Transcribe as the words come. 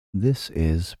This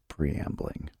is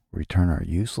Preambling. We turn our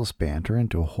useless banter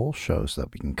into a whole show so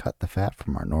that we can cut the fat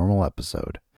from our normal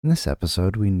episode. In this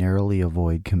episode, we narrowly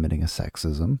avoid committing a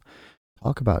sexism,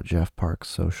 talk about Jeff Park's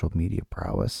social media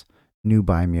prowess, new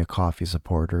Buy Me a Coffee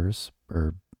supporter,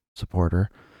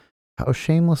 how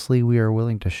shamelessly we are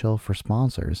willing to shill for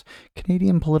sponsors,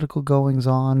 Canadian political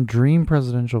goings-on, dream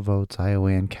presidential votes,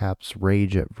 Iowa ANCAP's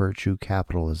rage at virtue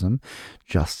capitalism,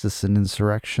 justice and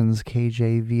insurrections,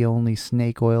 KJV-only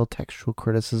snake oil, textual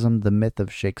criticism, the myth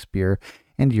of Shakespeare,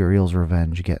 and Uriel's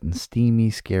revenge getting steamy,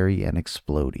 scary, and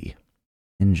explodey.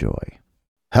 Enjoy.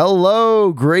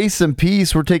 Hello, grace and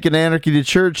peace. We're taking anarchy to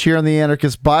church here on the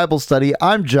Anarchist Bible Study.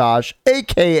 I'm Josh,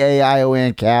 a.k.a. Iowa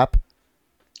ANCAP.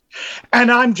 And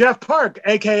I'm Jeff Park,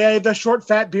 aka the short,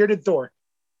 fat, bearded Thor.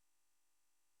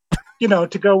 You know,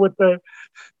 to go with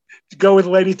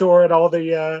Lady Thor and all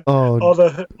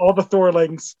the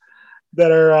Thorlings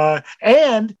that are,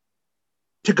 and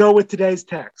to go with today's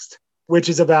text, which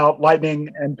is about lightning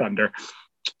and thunder.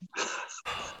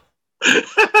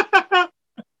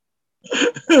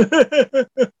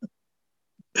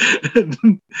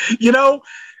 You know,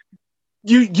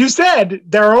 you said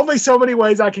there are only so many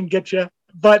ways I can get you.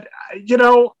 But, you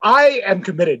know, I am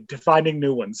committed to finding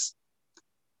new ones.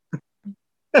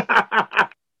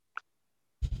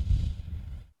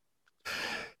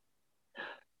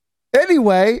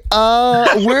 Anyway,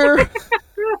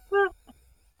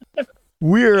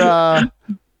 we're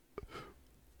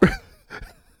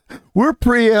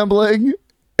preambling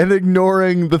and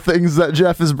ignoring the things that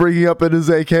Jeff is bringing up in his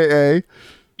AKA.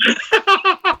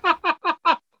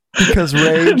 Because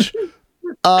rage.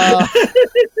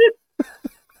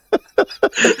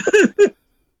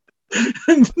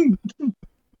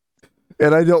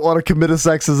 And I don't want to commit a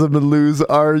sexism and lose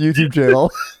our YouTube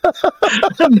channel.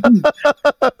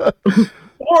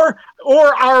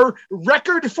 or our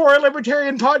record for a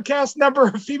libertarian podcast number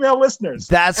of female listeners.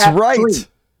 That's right.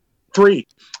 Three.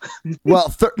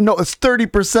 Well, no, it's 30%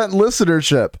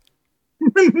 listenership.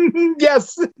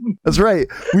 Yes, that's right.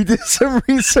 We did some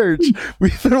research.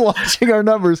 We've been watching our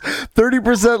numbers. 30%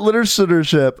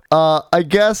 listenership. I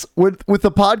guess with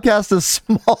the podcast as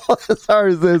small as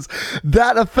ours is,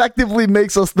 that effectively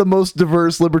makes us the most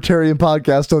diverse libertarian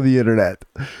podcast on the internet.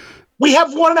 We have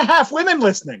 1.5 women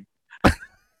listening.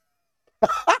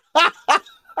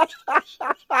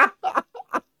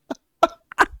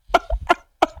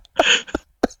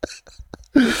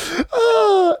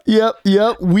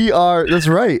 Yep. We are. That's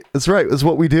right. That's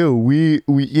what we do. We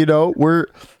we're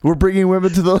bringing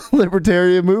women to the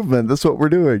libertarian movement. That's what we're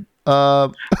doing.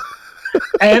 And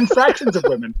fractions of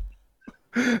women.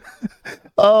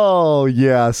 Oh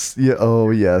yes. Yeah. Oh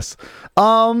yes.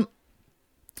 And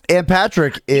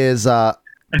Patrick is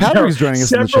Patrick's joining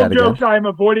us in the chat again. I'm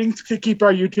avoiding to keep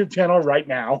our YouTube channel right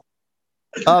now.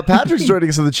 Patrick's joining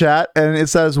us in the chat, and it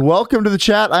says, "Welcome to the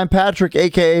chat. I'm Patrick,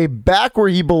 aka back where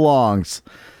he belongs."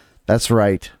 That's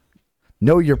right.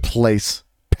 Know your place,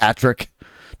 Patrick.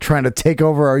 Trying to take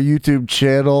over our YouTube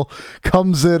channel,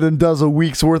 comes in and does a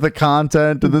week's worth of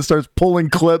content, and then starts pulling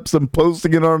clips and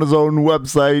posting it on his own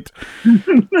website.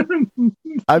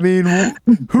 I mean,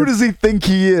 who does he think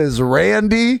he is,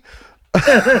 Randy?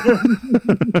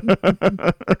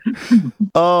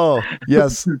 Oh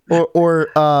yes, but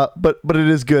it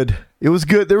is good. It was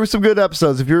good. There were some good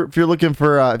episodes. If you're looking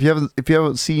for if you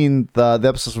haven't seen the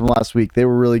episodes from last week, they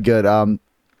were really good.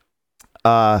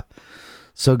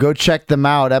 So go check them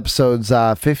out. Episodes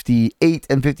 58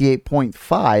 and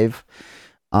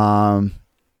 58.5,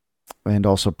 and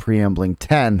also Preambling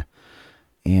 10,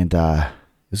 and it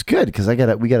was good because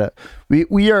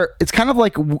we are. It's kind of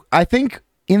like, I think,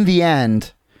 in the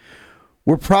end,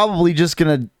 we're probably just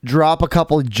going to drop a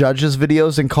couple of judges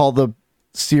videos and call the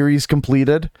series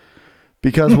completed,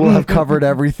 because we'll have covered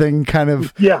everything kind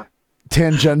of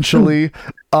tangentially.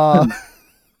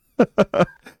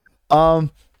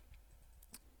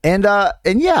 And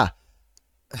yeah.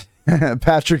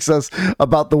 Patrick says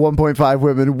about the 1.5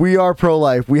 women, we are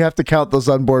pro-life. We have to count those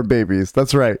unborn babies.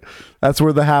 That's right. That's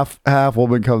where the half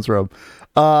woman comes from.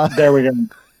 There we go.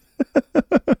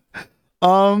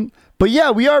 But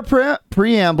yeah, we are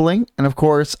preambling, and of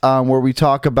course, where we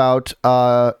talk about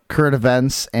current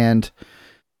events and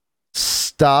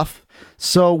stuff.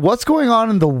 So, what's going on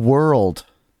in the world?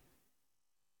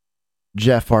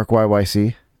 Jeff Park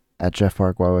YYC at Jeff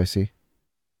Park YYC.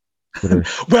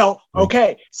 Well,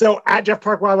 okay. So at Jeff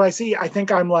Park YYC, I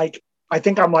think I'm like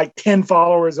 10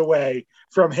 followers away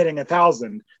from hitting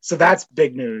 1,000. So that's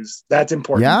big news. That's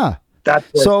important. Yeah. That's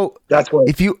what.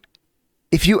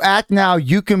 If you act now,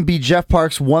 you can be Jeff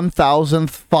Park's 1,000th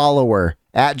follower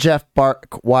at Jeff Park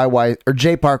YY or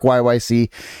J Park YYC,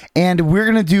 and we're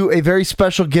gonna do a very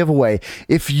special giveaway.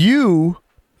 If you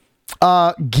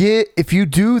do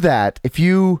that, if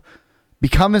you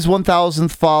become his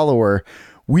 1,000th follower,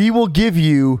 we will give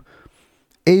you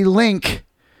a link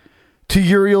to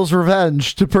Uriel's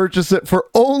Revenge to purchase it for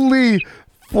only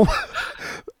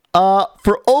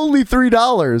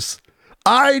 $3.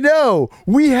 I know,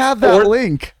 we have that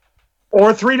link.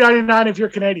 Or $3.99 if you're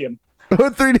Canadian. Or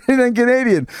 $3.99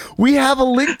 Canadian. We have a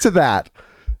link to that.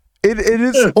 It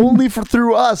is only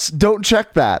through us. Don't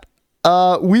check that.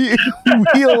 We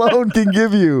alone can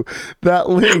give you that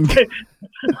link.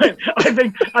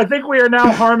 I think we are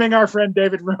now harming our friend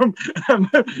David Room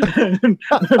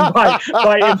by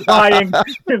implying.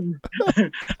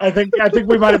 I think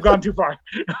we might have gone too far.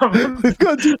 We've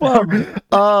gone too far.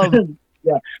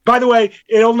 Yeah. By the way,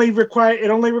 it only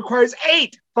requires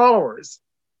 8 followers.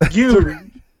 If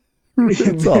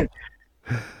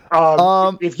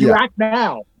you act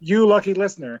now, you lucky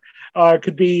listener,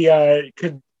 could be my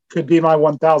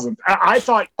 1,000th. I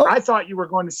thought you were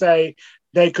going to say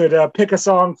they could pick a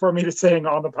song for me to sing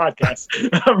on the podcast.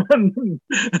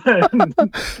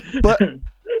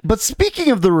 but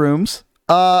speaking of the rooms,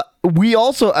 we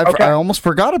also I almost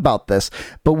forgot about this,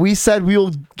 but we said we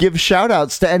will give shout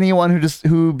outs to anyone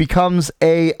who becomes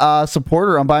a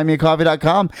supporter on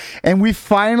buymeacoffee.com, and we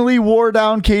finally wore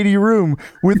down Katie Room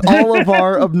with all of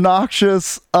our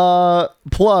obnoxious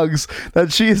plugs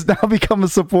that she has now become a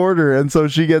supporter, and so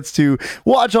she gets to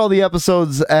watch all the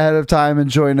episodes ahead of time and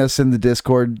join us in the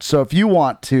Discord. So if you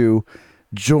want to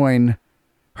join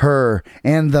her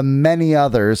and the many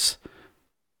others,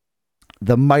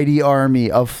 the mighty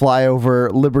army of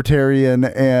flyover libertarian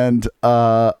and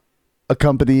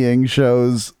accompanying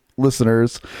shows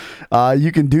listeners,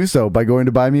 you can do so by going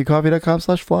to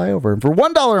buymeacoffee.com/flyover. And for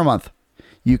 $1 a month,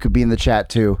 you could be in the chat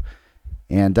too.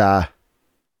 And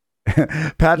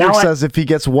Patrick says if he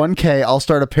gets 1K, I'll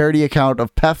start a parody account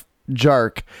of Pef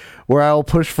Jark where I'll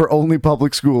push for only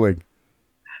public schooling.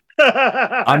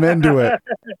 I'm into it.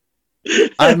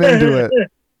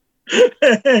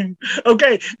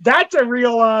 Okay, that's a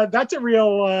real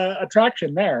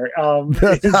attraction there. I'm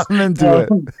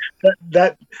into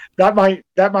it.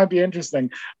 That might be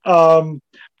interesting. Of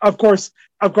course.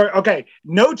 Okay,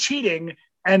 no cheating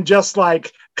and just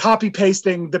like copy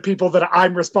pasting the people that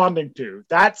I'm responding to.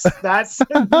 That's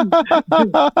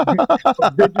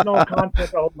original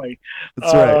content only.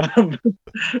 That's right.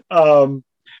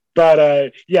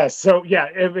 But yes, so yeah.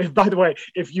 If, by the way,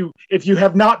 if you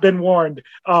have not been warned,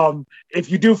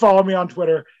 if you do follow me on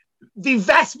Twitter, the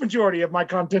vast majority of my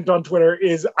content on Twitter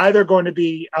is either going to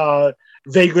be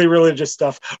vaguely religious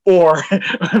stuff or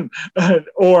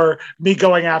me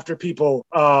going after people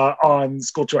on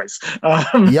school choice.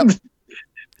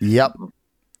 Yep.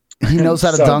 He knows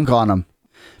how to dunk on them,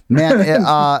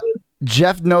 man.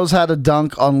 Jeff knows how to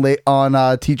dunk on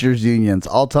teachers unions.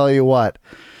 I'll tell you what.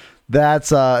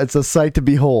 That's it's a sight to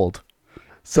behold.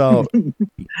 So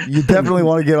you definitely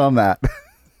want to get on that.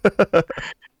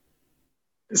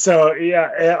 So yeah,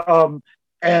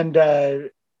 and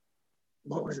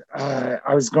what was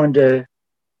I was going to?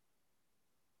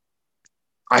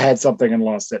 I had something and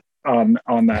lost it on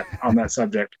that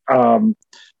subject. Well,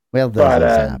 that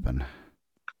does happen.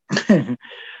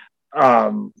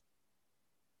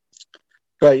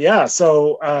 But yeah,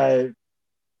 so I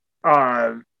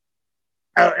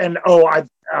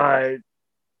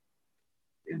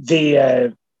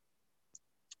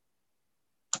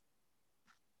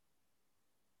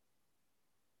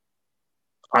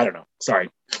don't know. Sorry.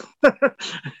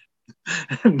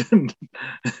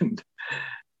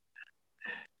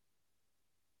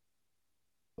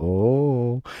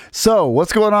 Oh, so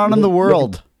what's going on in the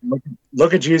world?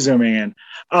 Look at you zooming in.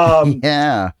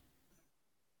 Yeah.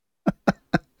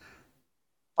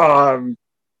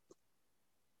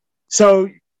 So,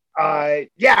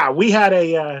 yeah, we had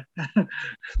a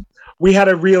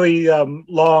really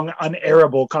long,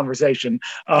 unairable conversation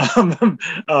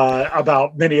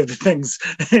about many of the things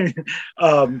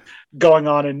going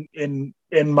on in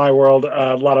my world.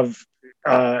 A lot of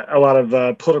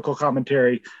political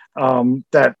commentary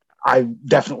that I'm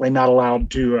definitely not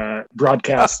allowed to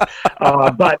broadcast.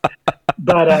 But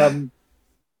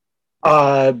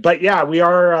yeah, we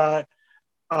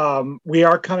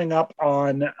are coming up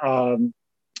on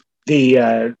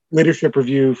the leadership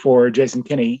review for Jason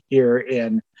Kinney here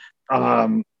in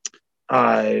I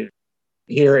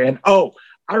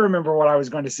remember what I was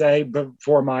going to say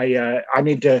before I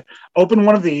need to open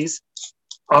one of these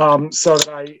so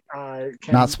that I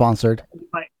can not sponsored.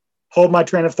 Hold my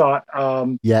train of thought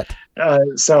yet.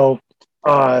 So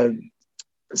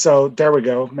so there we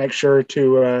go. Make sure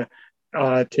to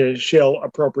shill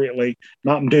appropriately.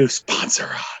 Mountain Dew, sponsor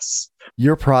us.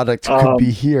 Your product could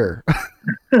be here.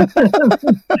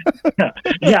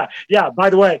 Yeah. By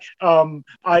the way,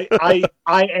 I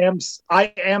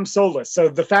am soulless. So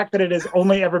the fact that it has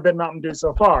only ever been Mountain Dew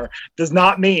so far does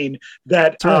not mean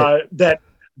that right.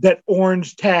 that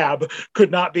orange tab could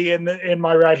not be in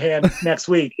my right hand next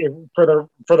week for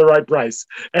the right price.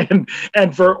 And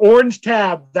for orange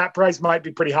tab, that price might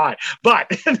be pretty high, but.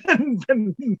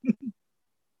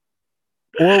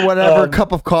 Or whatever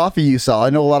cup of coffee you sell. I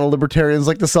know a lot of libertarians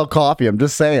like to sell coffee. I'm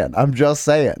just saying.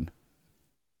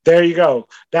 There you go.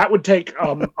 That would take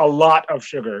a lot of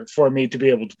sugar for me to be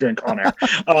able to drink on air.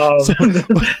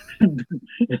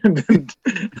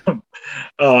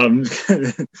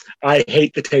 I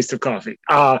hate the taste of coffee.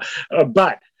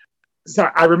 But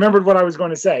sorry, I remembered what I was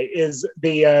going to say is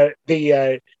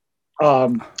the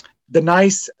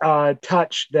nice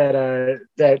touch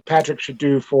that Patrick should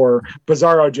do for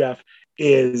Bizarro Jeff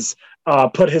is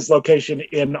put his location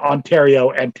in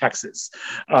Ontario and Texas.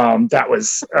 That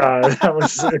was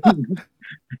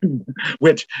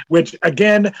which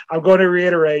again, I'm going to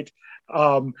reiterate.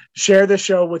 Share this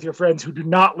show with your friends who do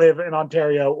not live in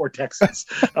Ontario or Texas.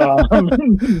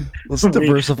 Let's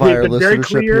diversify our listenership very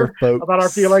clear here, about our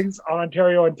feelings on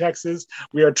Ontario and Texas.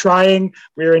 We are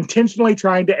intentionally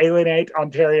trying to alienate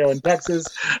Ontario and Texas.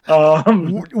 I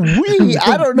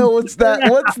don't know what's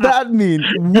that mean?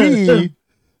 We.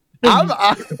 I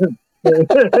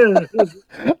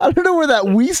don't know where that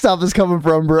we stuff is coming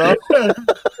from, bro.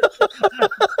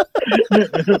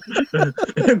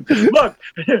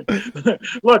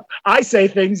 Look, I say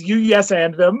things, you yes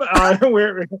and them. We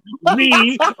are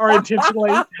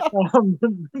intentionally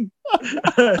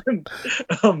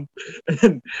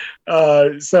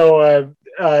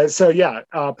so yeah,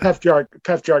 Pef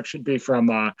Jark should be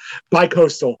from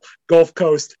Bicoastal, Gulf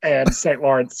Coast, and St.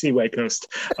 Lawrence Seaway Coast.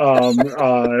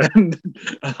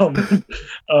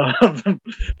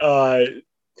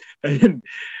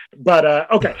 But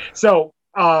okay, so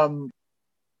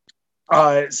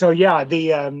yeah,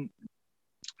 the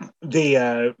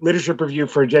leadership review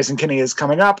for Jason Kinney is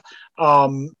coming up,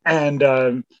 and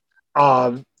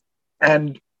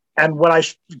what I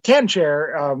can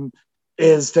share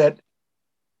is that,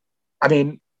 I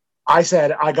mean, I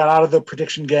said I got out of the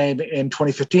prediction game in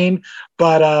 2015,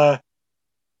 but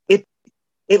it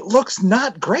looks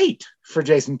not great for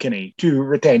Jason Kinney to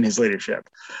retain his leadership,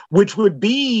 which would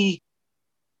be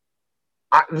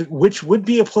a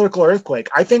political earthquake.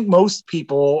 I think most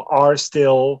people are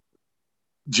still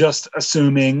just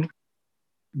assuming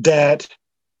that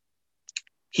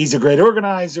he's a great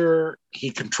organizer. He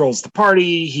controls the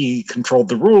party. He controlled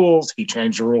the rules. He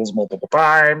changed the rules multiple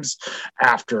times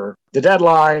after the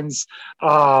deadlines,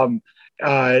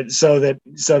 so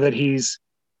that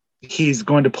he's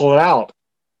going to pull it out.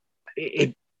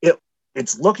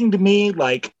 It's looking to me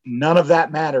like none of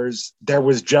that matters. There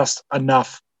was just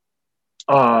enough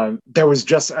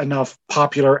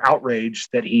popular outrage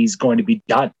that he's going to be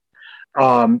done.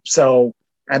 So,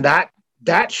 and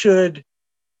that should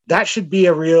be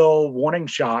a real warning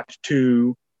shot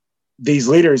to these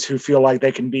leaders who feel like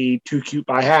they can be too cute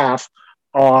by half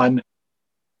on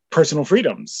personal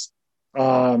freedoms.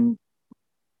 And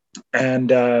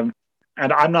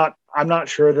I'm not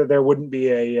sure that there wouldn't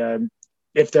be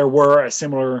if there were a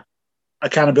similar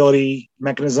accountability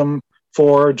mechanism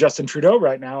for Justin Trudeau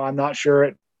right now, I'm not sure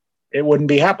it wouldn't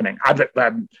be happening.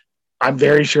 I'm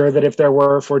very sure that if there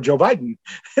were for Joe Biden,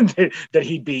 that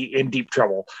he'd be in deep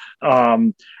trouble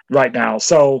right now.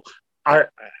 So I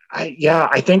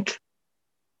think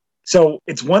so.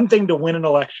 It's one thing to win an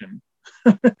election.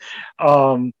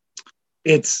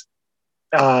 It's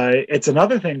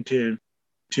another thing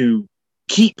to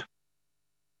keep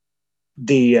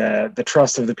the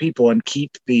trust of the people and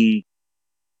keep the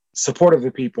support of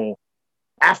the people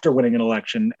after winning an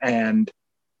election, and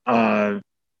after,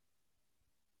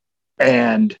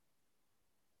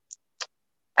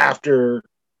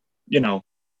 you know,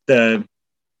 the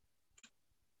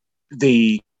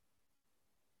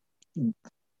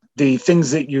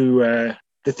things that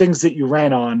you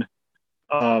ran on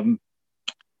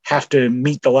have to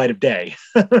meet the light of day,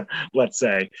 let's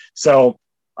say. So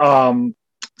I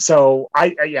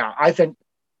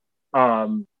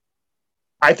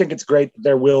think it's great that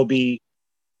there will be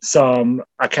some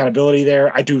accountability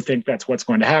there. I do think that's what's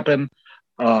going to happen.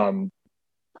 I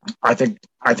think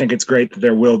it's great that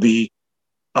there will be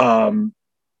some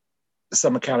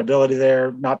accountability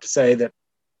there. Not to say that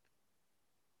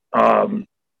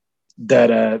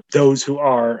those who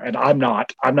are, and I'm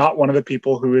not one of the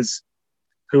people who is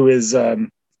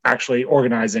actually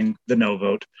organizing the no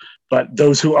vote. But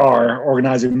those who are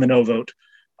organizing the no vote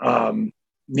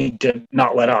need to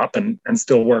not let up and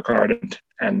still work hard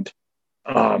and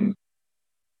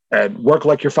work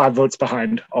like you're 5 votes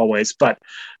behind always. But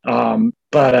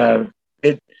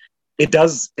it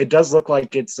does look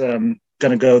like it's going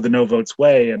to go the no vote's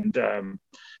way, and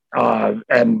I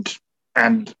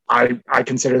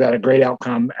consider that a great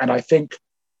outcome. And I think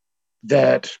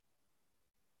that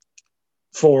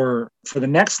for the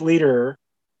next leader,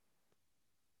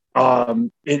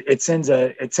 it sends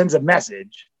a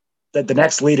message that the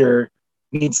next leader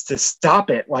needs to stop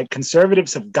it. Like,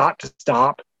 conservatives have got to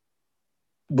stop.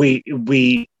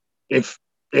 If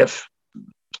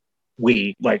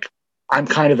we, like, I'm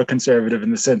kind of a conservative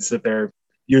in the sense that they're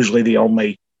usually the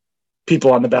only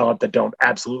people on the ballot that don't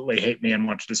absolutely hate me and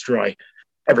want to destroy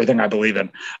everything I believe in.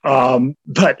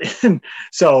 But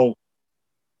so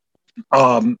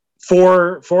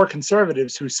for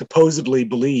conservatives who supposedly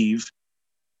believe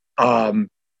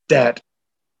that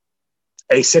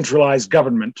a centralized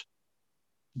government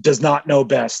does not know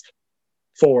best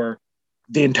for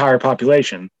the entire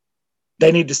population,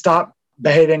 they need to stop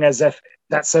behaving as if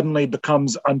that suddenly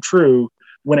becomes untrue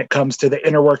when it comes to the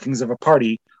inner workings of a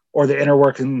party or the inner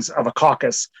workings of a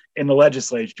caucus in the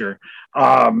legislature.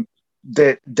 That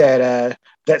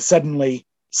suddenly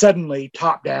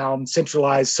top-down,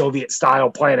 centralized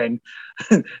Soviet-style planning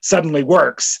suddenly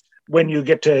works when you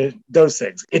get to those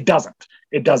things. It doesn't,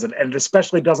 and it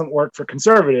especially doesn't work for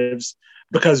conservatives,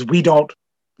 because we don't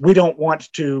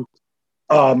want to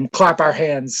clap our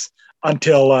hands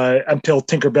until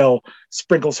Tinkerbell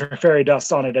sprinkles her fairy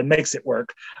dust on it and makes it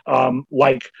work,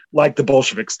 like the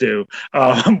Bolsheviks do.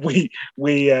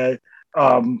 We're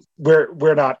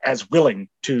not as willing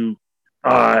to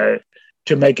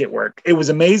make it work. It was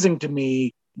amazing to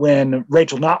me when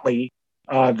Rachel Notley,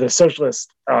 the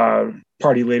Socialist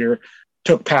Party leader,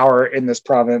 took power in this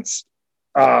province.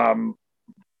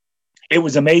 It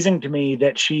was amazing to me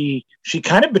that she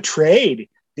kind of betrayed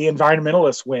the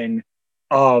environmentalist wing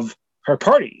of her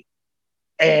party,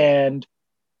 and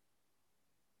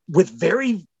with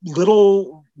very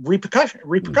little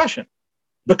repercussion,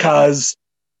 because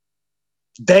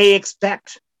they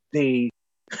expect the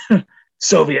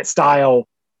Soviet style.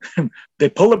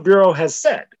 The Politburo has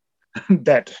said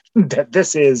that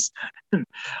this is,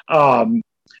 and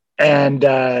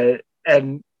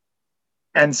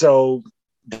so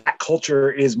that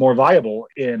culture is more viable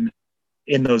in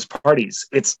those parties.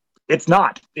 It's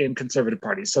not in conservative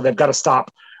parties, so they've got to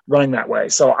stop running that way.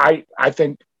 So I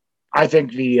think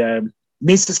the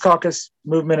Mises Caucus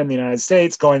movement in the United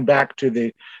States, going back to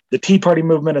the Tea Party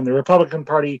movement and the Republican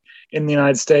Party in the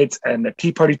United States, and the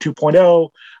Tea Party 2.0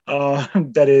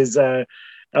 that is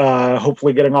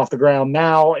hopefully getting off the ground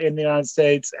now in the United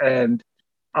States, and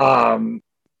I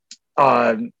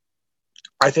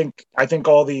think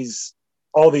all these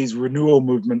renewal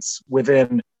movements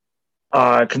within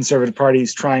conservative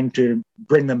parties, trying to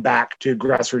bring them back to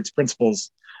grassroots principles.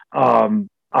 I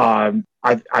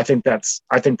think that's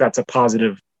a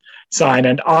positive sign.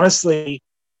 And honestly,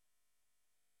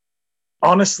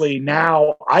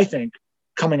 now I think,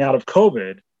 coming out of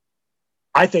COVID,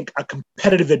 I think a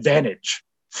competitive advantage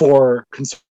for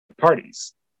conservative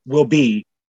parties will be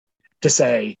to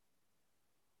say,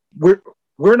 we're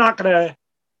not gonna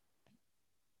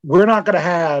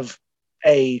have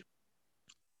a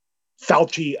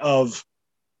Fauci of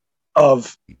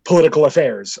political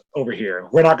affairs over here.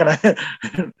 We're not going to,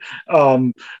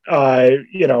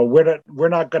 we're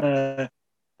not going to,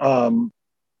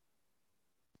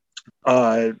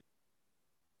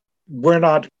 we're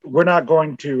not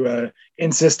going to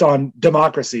insist on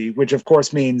democracy, which of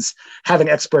course means having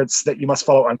experts that you must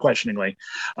follow unquestioningly.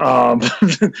 We're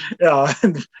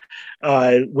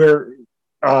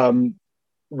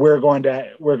going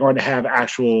to have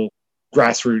actual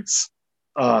grassroots.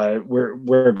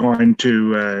 We're going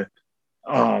to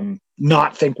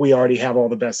not think we already have all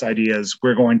the best ideas.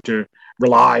 We're going to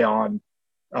rely on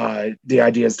the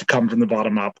ideas to come from the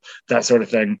bottom up, that sort of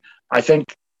thing. I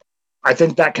think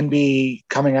that can be,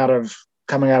 coming out of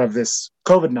this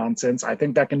COVID nonsense, I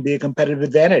think that can be a competitive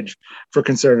advantage for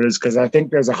conservatives, because I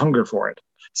think there's a hunger for it.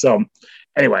 So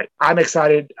anyway, I'm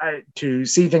excited to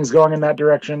see things going in that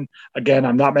direction. Again,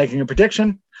 I'm not making a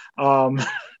prediction. I'm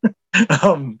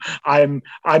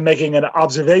making an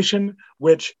observation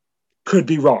which could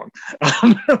be wrong.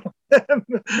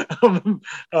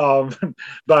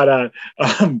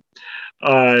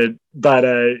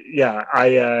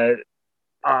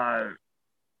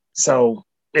 So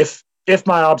if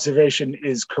my observation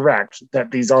is correct,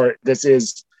 that this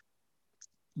is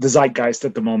the zeitgeist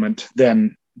at the moment,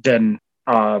 then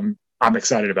I'm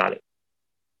excited about it.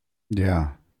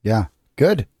 Yeah. Yeah.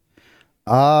 Good.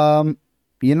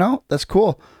 That's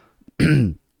cool.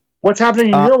 What's happening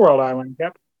in your world, Island,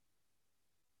 Cap?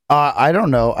 I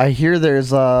don't know. I hear there's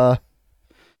there's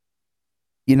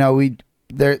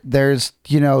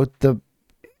the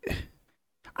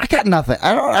I got nothing.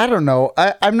 I don't know.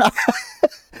 I'm not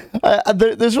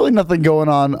there's really nothing going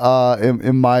on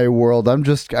in my world. I'm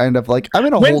just kind of like I'm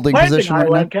in a holding position right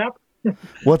now. Cap?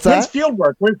 What's that? When's field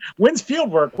work? When's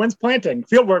field work? When's planting?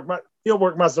 Field work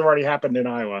must have already happened in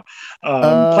Iowa.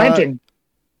 Planting's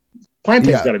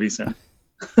got to be soon.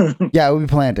 Yeah, it would be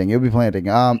planting.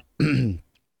 I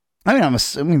mean, I'm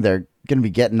assuming they're going to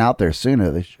be getting out there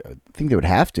sooner. I think they would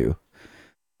have to.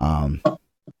 I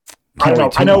don't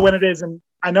know. I know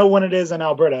when it is in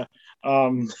Alberta.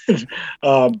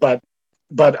 But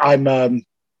I'm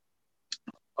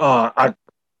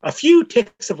a few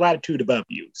ticks of latitude above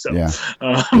you. So yeah.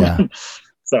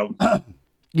 So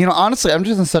honestly, I'm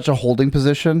just in such a holding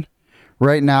position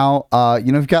right now.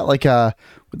 We've got like the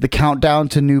countdown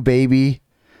to new baby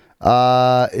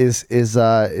is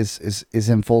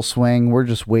in full swing. We're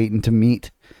just waiting to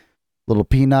meet little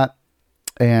Peanut,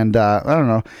 and I don't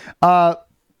know.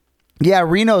 Yeah,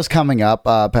 Reno's coming up.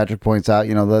 Patrick points out,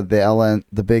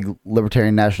 the big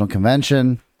Libertarian National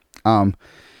Convention.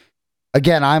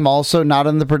 Again, I'm also not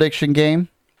in the prediction game.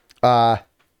 Because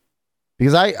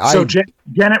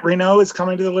Janet Reno is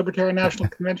coming to the Libertarian National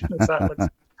Convention. Is that what's...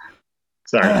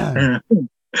 Sorry.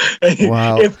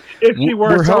 Wow. If she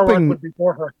were, Sarwark would be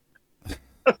for her.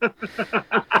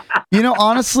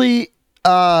 Honestly,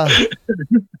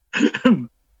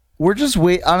 we're just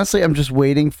honestly, I'm just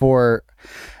waiting for.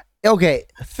 Okay,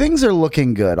 things are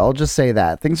looking good. I'll just say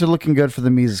that things are looking good for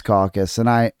the Mises Caucus, and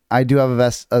I do have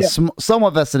a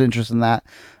somewhat vested interest in that.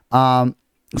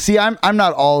 See, I'm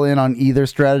not all in on either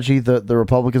strategy, the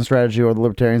Republican strategy or the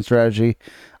Libertarian strategy.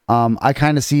 I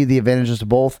kind of see the advantages to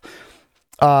both.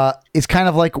 It's kind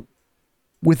of like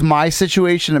with my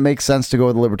situation, it makes sense to go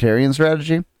with the Libertarian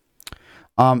strategy.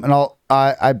 And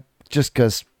I just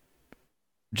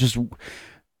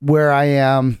where I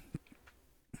am.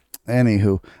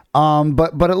 Anywho,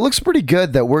 but it looks pretty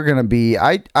good that we're gonna be.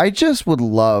 I just would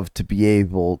love to be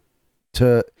able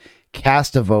to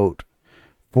cast a vote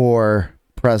for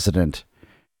president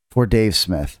for Dave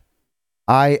Smith.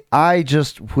 I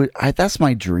just would. That's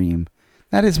my dream.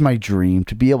 That is my dream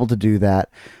to be able to do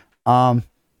that.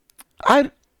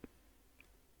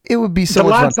 It would be so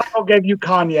much fun. The last cycle gave you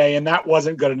Kanye, and that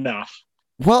wasn't good enough.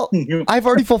 Well, I've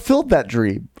already fulfilled that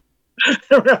dream.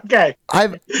 Okay,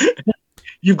 I've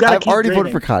already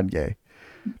voted for Kanye.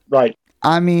 Right.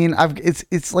 I mean,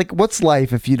 it's like, what's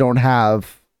life if you don't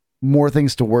have more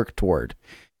things to work toward?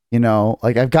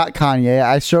 Like I've got Kanye.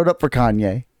 I showed up for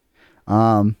Kanye.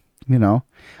 I'm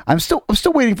still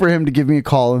waiting for him to give me a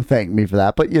call and thank me for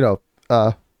that. But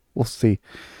we'll see.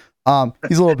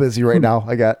 He's a little busy right now.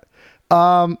 I got.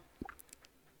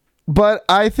 But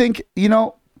I think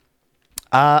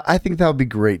I think that would be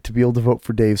great to be able to vote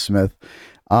for Dave Smith.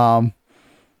 Yeah,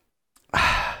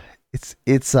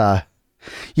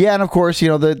 and of course,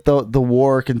 the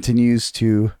war continues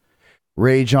to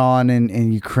rage on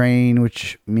in Ukraine,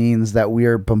 which means that we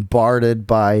are bombarded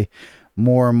by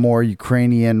more and more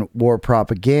Ukrainian war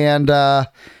propaganda,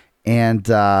 and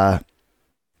I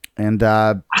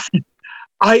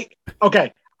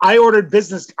ordered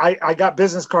I got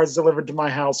business cards delivered to my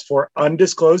house for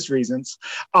undisclosed reasons.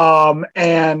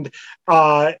 And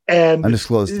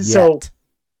undisclosed yet.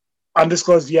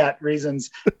 Undisclosed yet reasons.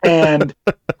 And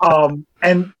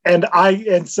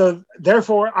so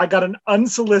therefore I got an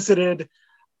unsolicited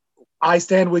I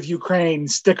stand with Ukraine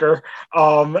sticker,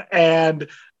 and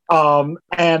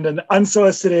an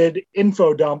unsolicited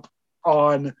info dump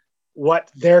on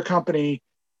what their company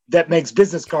that makes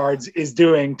business cards is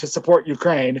doing to support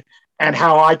Ukraine and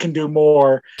how I can do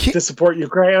more to support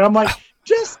Ukraine. And I'm like,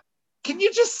 can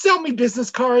you just sell me business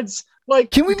cards?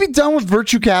 Like, can we be done with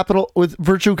virtue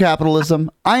capitalism?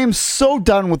 I am so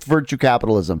done with virtue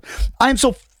capitalism. I am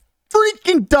so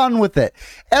freaking done with it.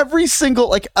 Every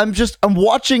single, I'm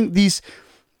watching these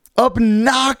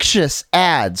obnoxious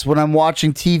ads when I'm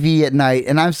watching TV at night,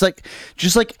 and I'm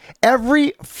just like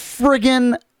every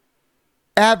friggin'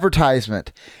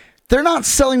 advertisement. They're not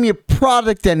selling me a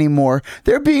product anymore.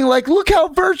 They're being like, look how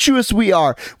virtuous we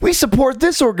are. We support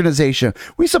this organization.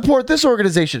 We support this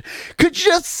organization. Could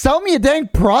you just sell me a dang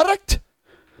product?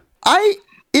 I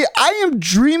am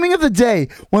dreaming of the day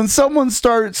when someone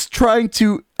starts trying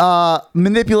to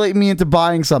manipulate me into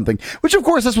buying something, which of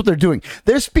course that's what they're doing.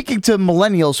 They're speaking to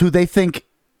millennials who they think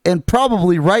and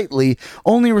probably rightly,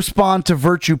 only respond to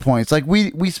virtue points. Like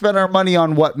we spend our money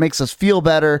on what makes us feel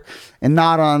better and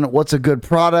not on what's a good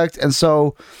product. And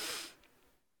so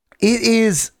it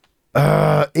is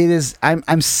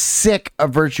I'm sick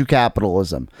of virtue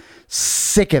capitalism.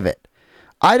 Sick of it.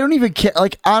 I don't even care.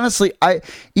 Like, honestly,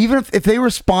 even if they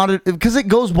responded, because it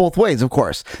goes both ways, of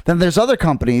course. Then there's other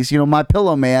companies, My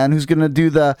Pillow Man, who's going to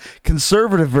do the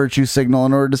conservative virtue signal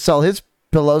in order to sell his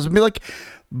pillows and be like,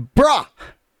 bruh,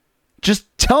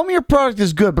 just tell me your product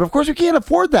is good. But of course, we can't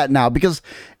afford that now because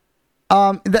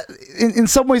that in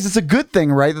some ways it's a good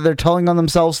thing, right? That they're telling on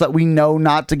themselves that we know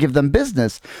not to give them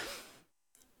business.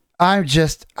 I'm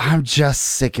just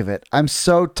sick of it. I'm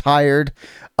so tired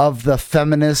of the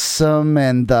feminism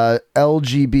and the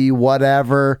LGB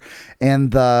whatever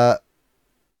and the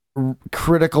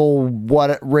critical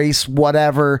race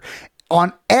whatever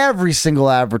on every single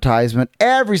advertisement,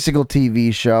 every single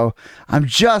TV show. I'm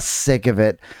just sick of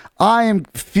it. I am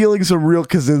feeling some real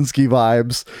Kaczynski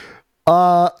vibes.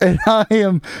 And I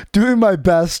am doing my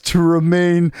best to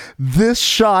remain this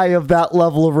shy of that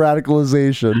level of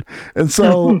radicalization. And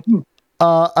so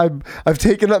I've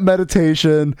taken up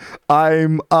meditation.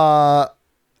 I'm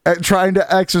trying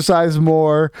to exercise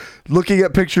more, looking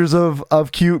at pictures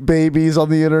of cute babies on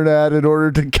the internet in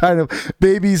order to kind of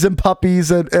babies and puppies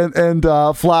and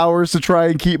flowers to try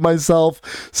and keep myself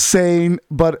sane.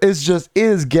 But it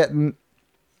is getting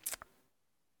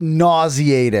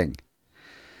nauseating.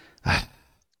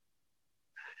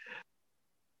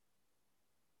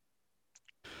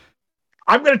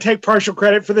 I'm going to take partial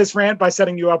credit for this rant by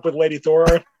setting you up with Lady Thor.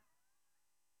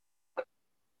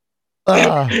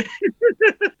 Yeah.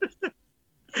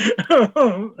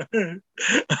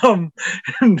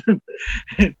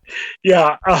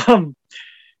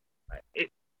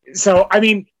 So, I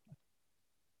mean,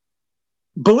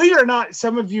 believe it or not,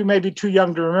 some of you may be too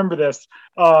young to remember this,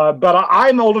 but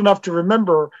I'm old enough to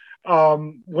remember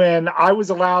when I was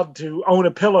allowed to own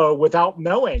a pillow without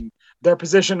knowing their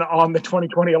position on the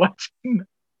 2020 election.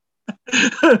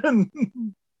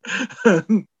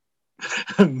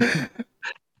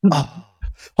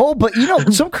 Oh, but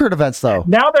some current events though.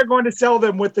 Now they're going to sell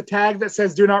them with the tag that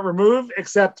says "Do not remove,"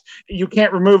 except you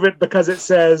can't remove it because it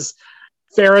says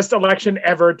 "Fairest election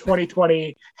ever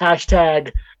 2020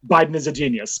 hashtag Biden is a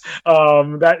genius."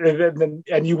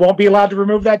 And you won't be allowed to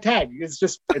remove that tag. It's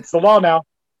the law now.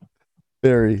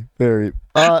 Very, very.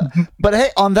 But hey,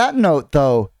 on that note,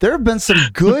 though, there have been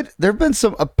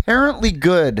some apparently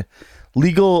good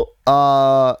legal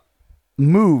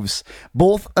moves,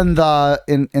 both in the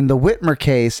Whitmer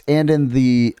case and in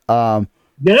the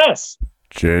yes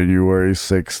January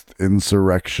 6th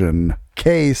insurrection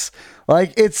case.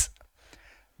 Like it's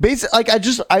basically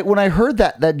like when I heard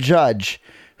that judge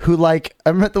who what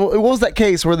was that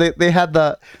case where they had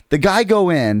the guy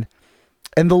go in.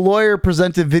 And the lawyer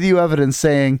presented video evidence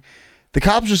saying the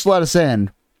cops just let us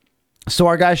in, so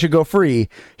our guy should go free.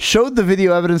 Showed the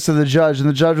video evidence to the judge, and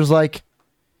the judge was like,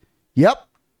 "Yep,"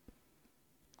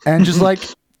 and just like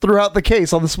threw out the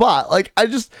case on the spot. Like I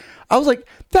was like,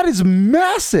 that is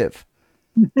massive.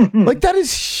 Like that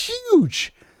is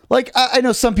huge. Like I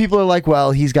know some people are like,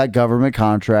 well, he's a government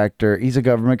contractor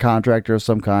of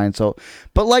some kind. So,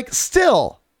 but like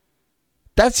still,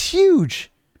 that's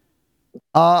huge.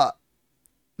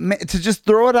 To just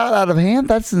throw it out of hand,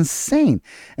 that's insane.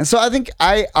 And so I think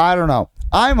I don't know.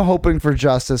 I'm hoping for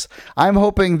justice. I'm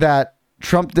hoping that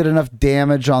Trump did enough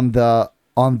damage on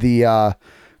the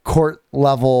court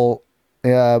level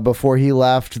before he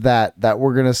left that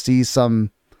we're gonna see some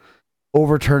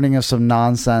overturning of some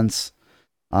nonsense.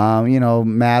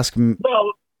 Mask.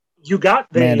 Well, you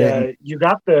got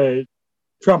the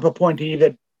Trump appointee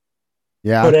that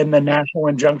put in the national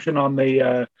injunction on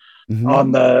the.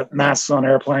 On the masks on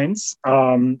airplanes.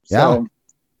 No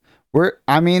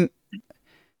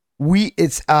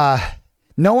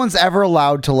one's ever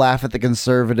allowed to laugh at the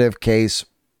conservative case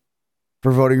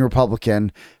for voting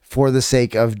Republican for the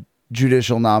sake of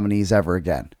judicial nominees ever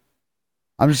again.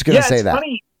 I'm just going to say that.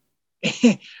 Funny.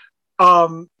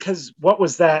 Cause what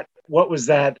was that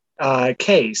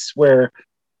case where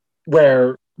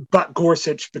Buck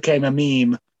Gorsuch became a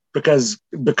meme because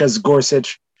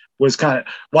Gorsuch was kind of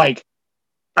like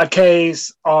a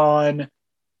case on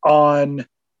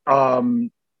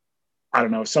I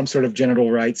don't know, some sort of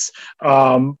genital rights,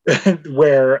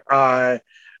 where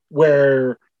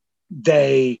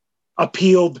they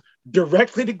appealed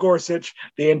directly to Gorsuch.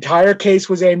 The entire case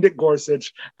was aimed at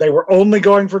Gorsuch. They were only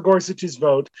going for Gorsuch's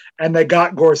vote, and they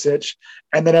got Gorsuch.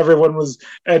 And then everyone was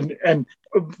and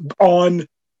on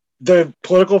the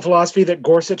political philosophy that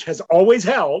Gorsuch has always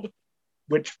held,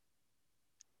 which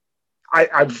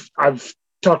I've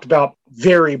talked about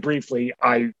very briefly,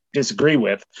 I disagree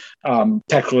with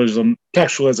textualism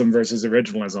versus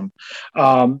originalism,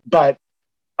 but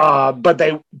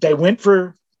they went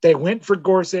for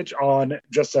Gorsuch on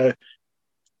just a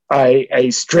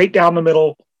straight down the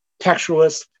middle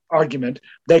textualist argument.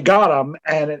 They got him,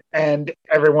 and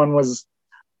everyone was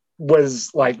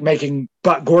like making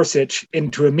Butt Gorsuch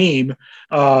into a meme.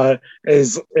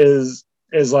 Is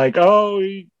like, oh,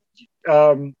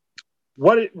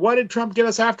 what did Trump get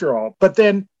us after all? But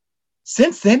then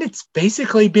since then, it's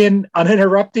basically been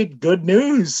uninterrupted good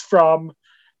news from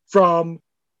Trump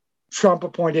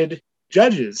appointed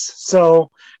judges.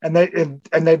 So, and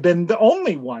they've been the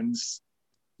only ones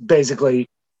basically,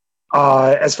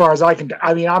 as far as I can.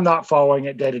 I mean, I'm not following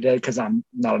it day to day because I'm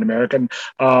not an American.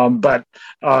 But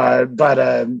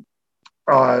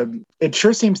it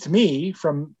sure seems to me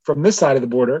from this side of the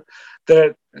border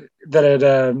that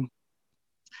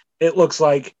it looks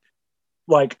like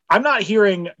I'm not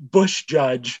hearing Bush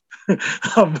judge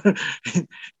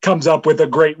comes up with a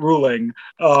great ruling.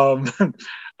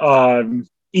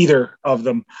 Either of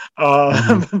them,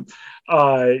 and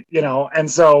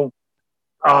so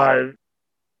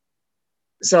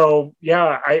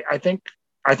yeah, I think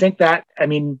that, I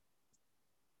mean,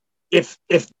 if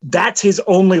that's his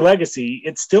only legacy,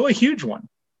 it's still a huge one.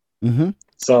 Mm-hmm.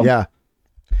 So yeah,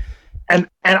 and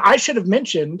I should have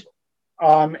mentioned,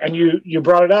 and you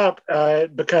brought it up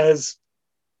because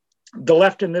the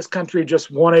left in this country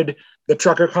just wanted the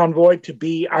trucker convoy to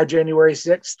be our January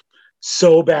 6th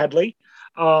so badly,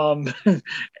 and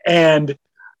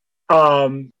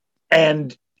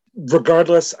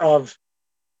regardless of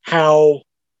how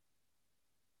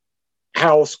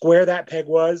square that peg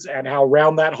was and how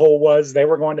round that hole was, they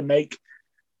were going to make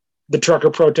the trucker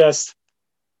protest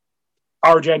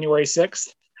our January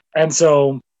 6th. And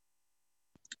so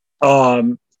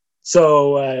but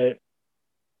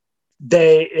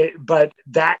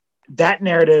that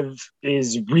narrative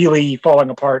is really falling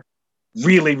apart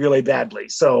really, really badly.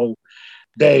 So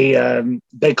they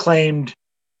claimed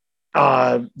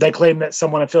that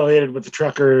someone affiliated with the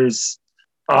truckers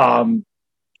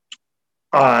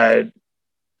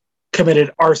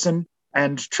committed arson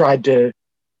and tried to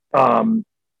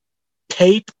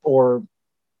tape or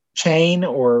chain,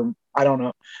 or I don't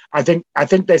know. I think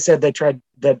they said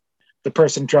that the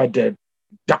person tried to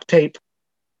duct tape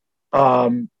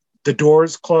the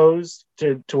doors closed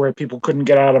to where people couldn't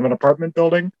get out of an apartment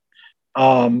building,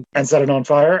 and set it on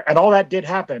fire. And all that did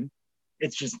happen.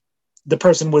 It's just the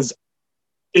person was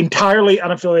entirely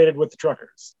unaffiliated with the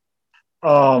truckers.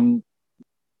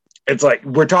 It's like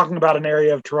we're talking about an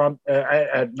area of Toronto,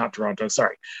 not Toronto.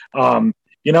 Sorry.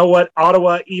 You know what,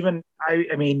 Ottawa? Even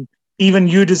I mean, even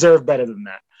you deserve better than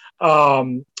that.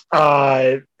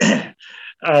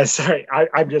 Sorry,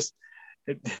 I'm just.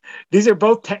 These are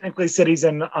both technically cities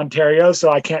in Ontario,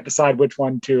 so I can't decide which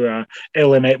one to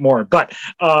alienate more. But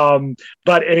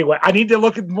anyway, I need to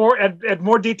look at more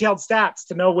detailed stats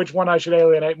to know which one I should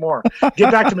alienate more. Get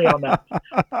back to me on that,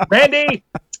 Randy.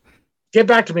 Get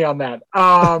back to me on that.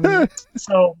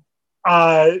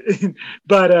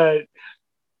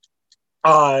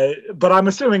 But I'm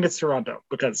assuming it's Toronto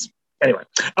because anyway.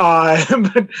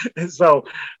 So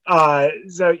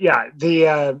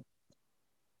yeah,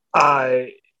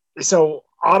 so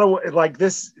Ottawa, like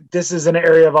this is an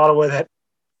area of Ottawa that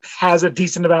has a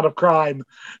decent amount of crime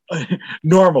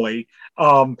normally.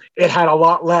 It had a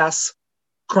lot less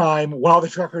crime while the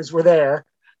truckers were there.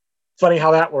 Funny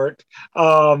how that worked.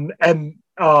 But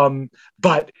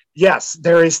yes,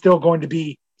 there is still going to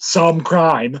be some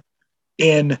crime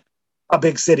in a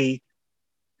big city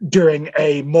during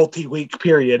a multi-week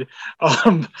period.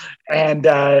 But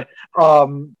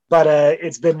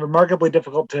it's been remarkably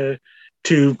difficult to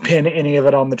pin any of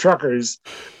it on the truckers.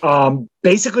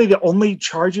 Basically, the only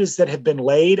charges that have been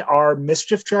laid are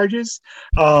mischief charges.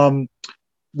 One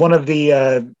of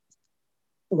the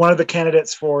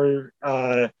candidates for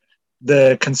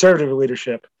the conservative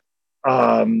leadership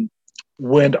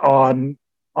went on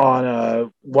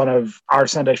one of our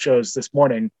Sunday shows this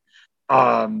morning,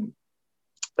 and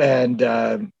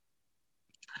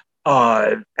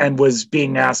was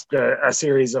being asked a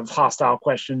series of hostile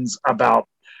questions about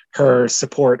her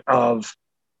support of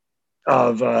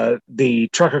the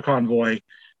trucker convoy,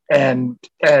 and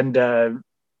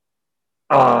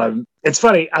it's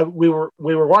funny. We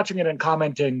were watching it and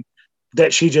commenting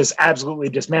that she just absolutely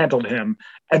dismantled him,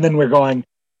 and then we're going,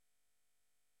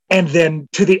 and then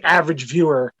to the average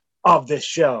viewer of this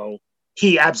show,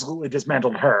 he absolutely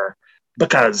dismantled her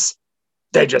because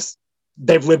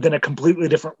they've lived in a completely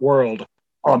different world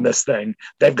on this thing.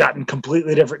 They've gotten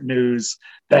completely different news.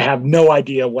 They have no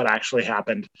idea what actually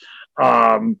happened.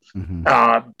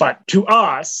 But to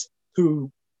us,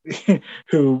 who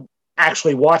who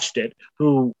actually watched it,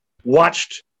 who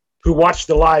watched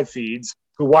the live feeds,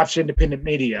 who watched independent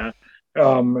media,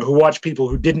 who watched people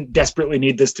who didn't desperately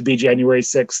need this to be January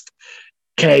 6th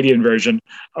Canadian version.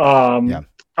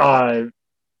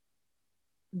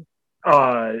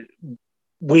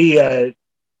 We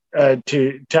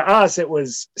to us, it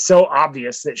was so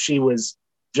obvious that she was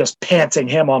just pantsing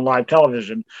him on live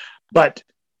television, but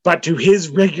to his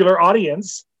regular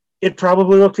audience, it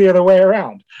probably looked the other way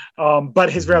around.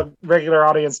 But his regular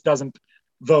audience doesn't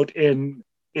vote in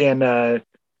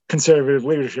conservative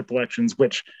leadership elections,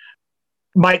 which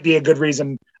might be a good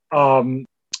reason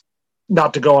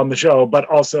not to go on the show, but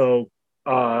also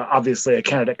obviously a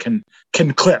candidate can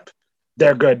clip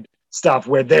their good stuff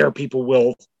where their people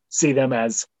will see them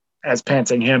as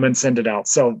pantsing him and send it out.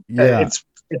 So it's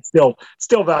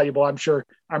still valuable. I'm sure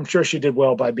she did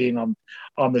well by being on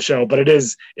the show, but it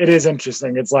is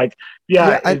interesting. It's like,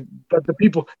 but the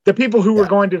people who were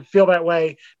going to feel that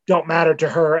way don't matter to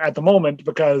her at the moment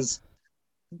because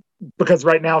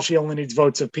right now she only needs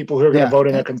votes of people who are going to vote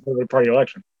in a Conservative Party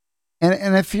election.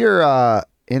 And if you're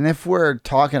and if we're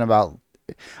talking about,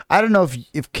 I don't know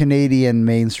if Canadian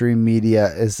mainstream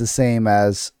media is the same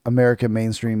as American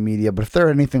mainstream media, but if they're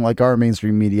anything like our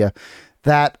mainstream media,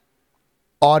 that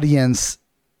audience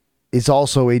is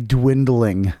also a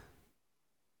dwindling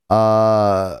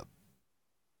and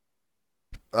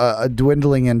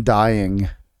dying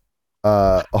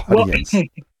audience. Well,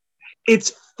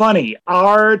 it's funny.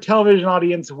 Our television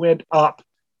audience went up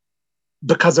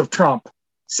because of Trump,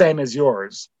 same as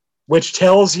yours, which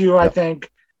tells you, I think,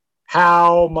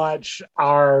 how much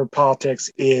our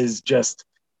politics is just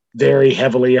very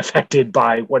heavily affected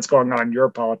by what's going on in your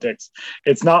politics.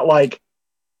 It's not like,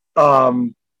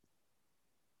 it's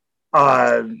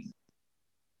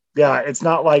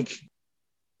not like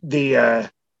the,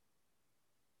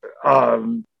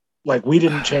 like we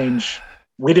didn't change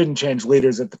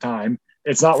leaders at the time.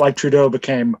 It's not like Trudeau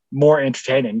became more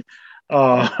entertaining.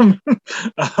 But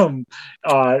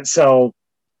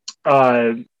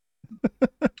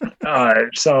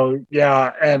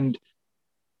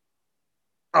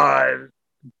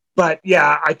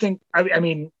yeah, I think, I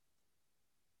mean,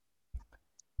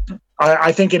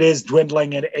 I think it is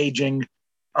dwindling and aging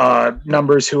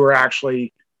numbers who are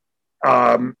actually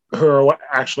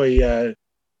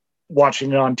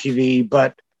watching it on TV,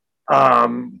 but at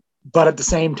the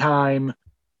same time,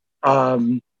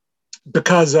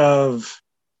 because of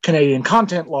Canadian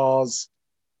content laws,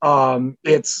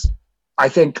 it's, I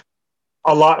think,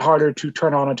 a lot harder to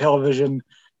turn on a television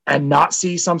and not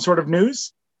see some sort of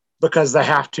news because they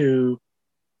have to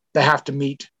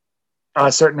meet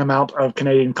a certain amount of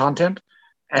Canadian content.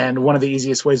 And one of the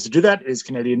easiest ways to do that is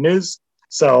Canadian news.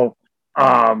 So,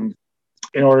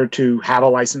 in order to have a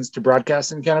license to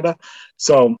broadcast in Canada.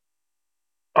 So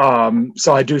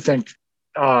I do think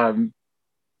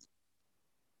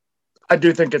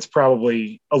it's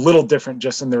probably a little different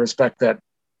just in the respect that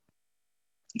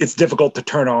it's difficult to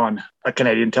turn on a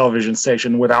Canadian television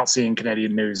station without seeing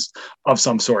Canadian news of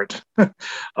some sort.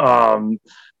 Anyway,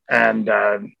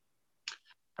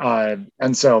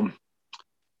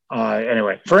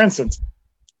 for instance,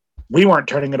 we weren't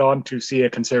turning it on to see a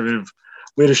Conservative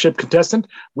leadership contestant.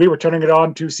 We were turning it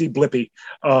on to see Blippi,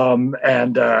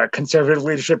 and Conservative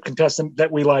leadership contestant that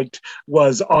we liked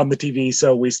was on the TV,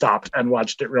 so we stopped and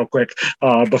watched it real quick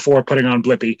before putting on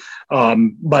Blippi.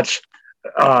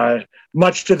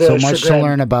 Much to the so much chagrin. To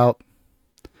learn about.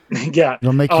 Yeah,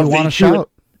 it'll make you want to shout.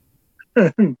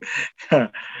 The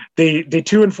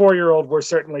 2 and 4-year-old were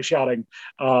certainly shouting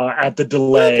at the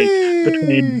delay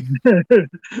between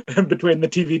the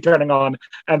TV turning on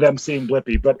and them seeing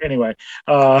Blippi. But anyway,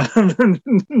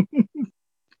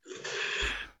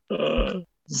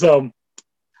 so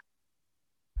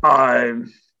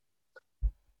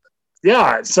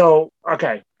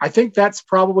okay, I think that's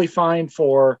probably fine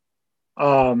for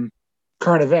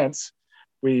current events.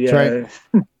 Right.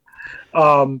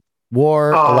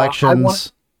 War,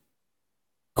 elections,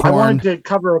 I wanted to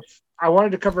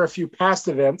cover a few past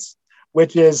events,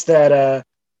 which is that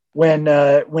when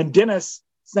Dennis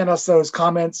sent us those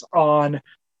comments on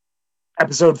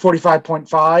episode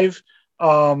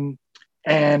 45.5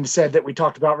 and said that we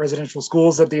talked about residential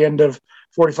schools at the end of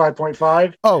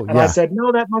 45.5. Oh, and I said,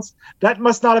 no, that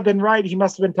must not have been right. He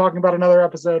must have been talking about another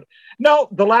episode. No,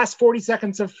 the last 40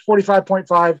 seconds of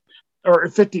 45.5 or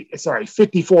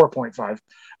 54.5.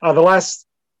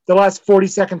 The last 40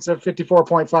 seconds of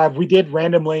 54.5, we did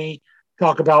randomly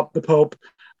talk about the Pope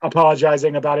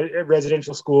apologizing about it at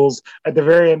residential schools at the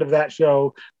very end of that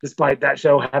show, despite that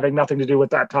show having nothing to do with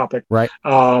that topic. Right.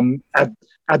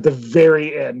 At the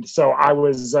very end. So I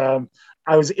was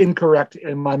incorrect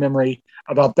in my memory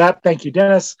about that. Thank you,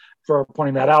 Dennis, for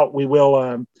pointing that out. We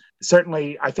will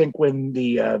certainly, I think, when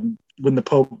the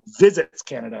Pope visits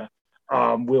Canada,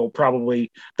 there will probably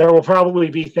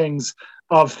be things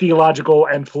of theological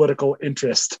and political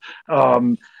interest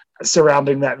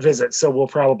surrounding that visit. So we'll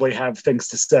probably have things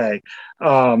to say.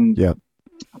 Yeah.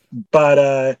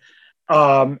 But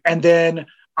and then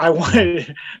I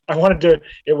wanted to.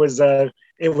 It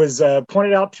was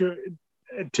pointed out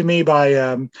to me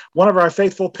by one of our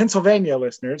faithful Pennsylvania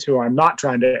listeners, who I'm not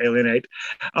trying to alienate,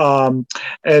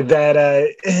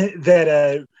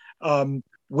 that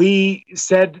we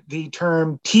said the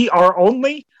term TR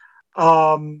only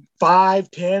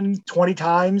 5, 10, 20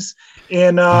 times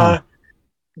in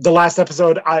the last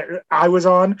episode I was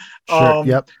on.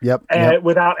 Sure. Yep.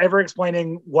 Without ever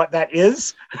explaining what that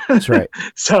is. That's right.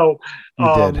 So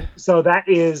that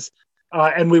is.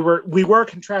 And we were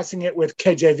contrasting it with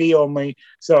KJV only.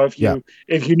 So if you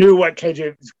knew what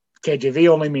KJV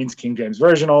only means, King James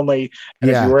Version only, and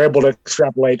if you were able to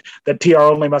extrapolate that TR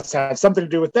only must have something to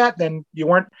do with that, then you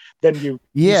weren't. Then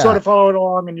you sort of followed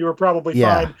along, and you were probably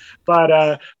fine.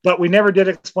 But we never did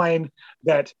explain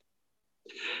that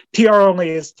TR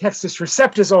only is Textus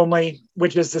Receptus only,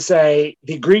 which is to say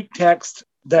the Greek text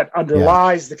that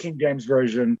underlies the King James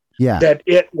Version. That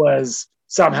it was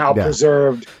somehow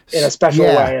preserved in a special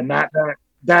way, and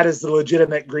that is the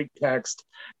legitimate Greek text,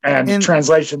 and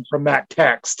translations from that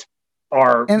text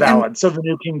are valid. So the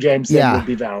New King James then would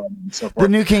be valid, and so forth. The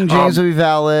New King James would be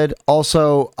valid.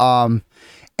 Also,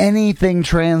 anything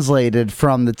translated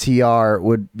from the TR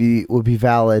would be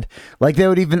valid. Like they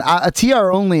would even a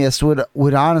TR onlyist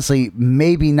would honestly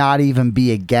maybe not even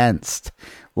be against,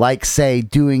 like, say,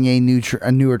 doing a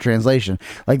newer translation.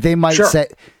 Like they might say.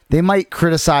 They might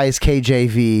criticize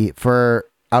KJV for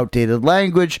outdated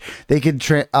language. They could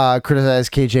criticize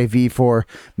KJV for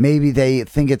maybe they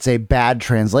think it's a bad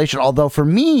translation. Although for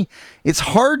me, it's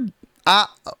hard.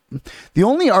 The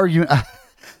only argument I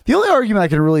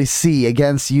can really see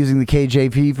against using the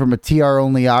KJV from a TR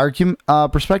only argument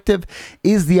perspective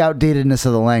is the outdatedness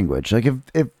of the language. Like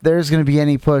if there's going to be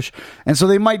any push, and so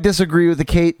they might disagree with the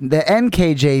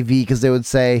NKJV because they would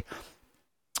say,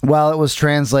 well, it was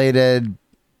translated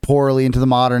poorly into the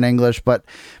modern English, but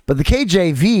the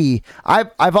KJV,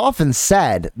 I've often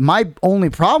said my only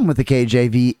problem with the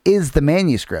KJV is the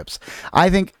manuscripts.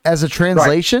 I think as a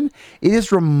translation, it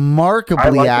is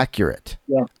remarkably accurate.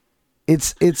 Yeah,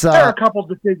 it's there are a couple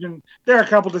decisions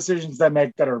they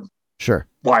make that are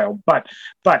wild, but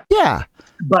I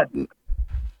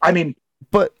mean,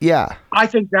 I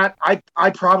think that I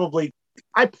probably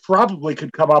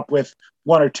could come up with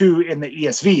one or two in the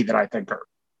ESV that I think are.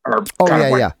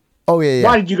 Why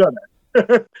did you go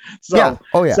there?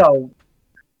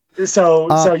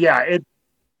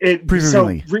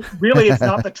 Really, it's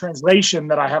not the translation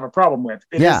that I have a problem with.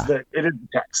 It is the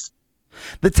text.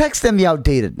 The text and the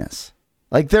outdatedness.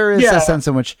 Like there is a sense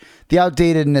in which the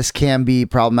outdatedness can be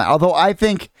problematic. Although I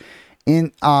think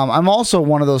I'm also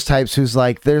one of those types who's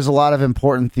like, there's a lot of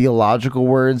important theological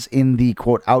words in the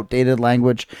quote outdated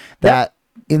language that.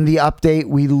 In the update,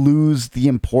 we lose the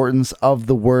importance of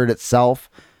the word itself.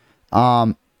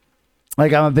 Like I'm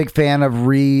a big fan of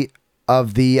reclaiming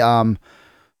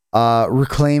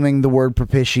the word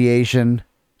propitiation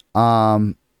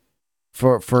for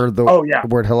the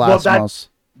word hilasmos. Well,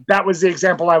 that was the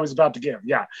example I was about to give.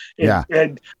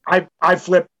 And I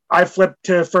flipped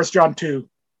to 1 John 2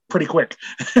 pretty quick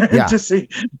to see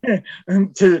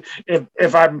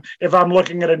if I'm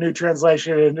looking at a new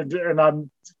translation and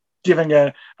I'm giving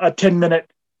a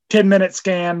 10-minute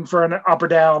scan for an up or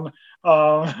down.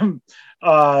 There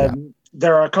are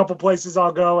a couple places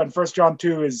I'll go, and 1 John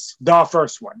 2 is the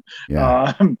first one.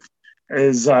 No,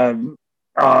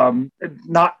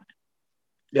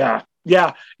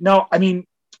 I mean,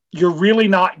 you're really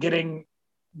not getting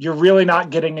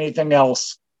anything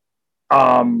else.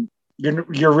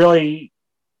 You're really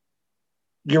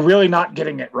not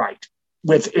getting it right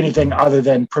with anything other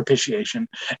than propitiation.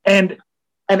 And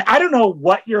I don't know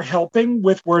what you're helping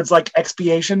with words like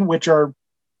expiation, which are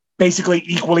basically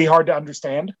equally hard to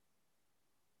understand.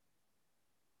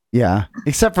 Yeah,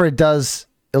 except for it does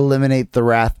eliminate the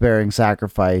wrath-bearing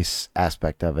sacrifice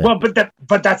aspect of it. Well, but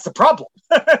that's the problem.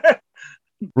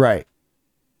 Right.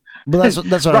 But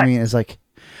that's what I mean. Is like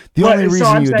the only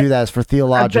reason you would do that is for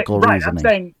theological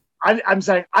reasoning. I'm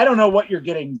saying I don't know what you're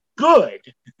getting good.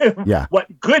 What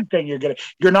good thing you're getting?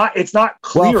 You're not. It's not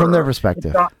clear. Well, from their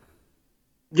perspective.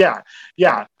 Yeah.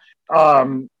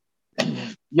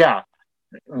 Yeah.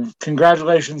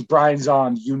 Congratulations, Brian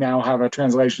Zahn. You now have a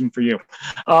translation for you.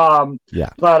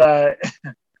 But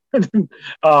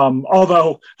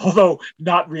although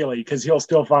not really, because he'll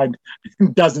still find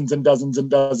dozens and dozens and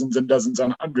dozens and dozens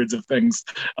and hundreds of things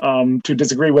to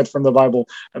disagree with from the Bible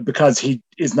because he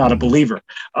is not a believer.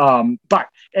 But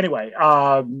anyway,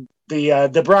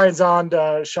 the Brian Zahn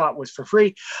shot was for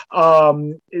free.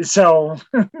 So,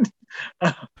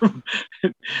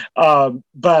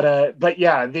 but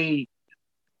yeah,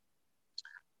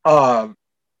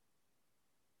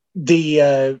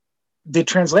 the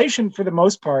translation for the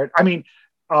most part, I mean,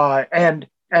 and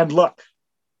look,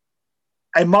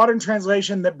 a modern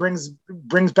translation that brings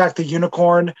back the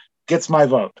unicorn gets my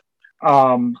vote.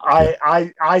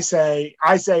 I say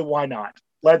why not?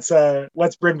 Let's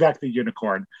bring back the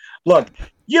unicorn. Look,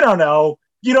 you don't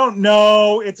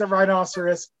know it's a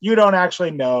rhinoceros. You don't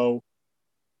actually know.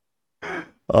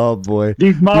 Oh boy,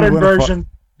 these modern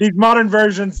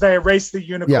versions, they erase the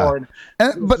unicorn.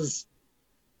 Yeah.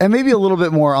 And maybe a little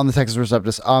bit more on the Texas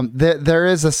Receptus. There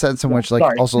is a sense in which, like,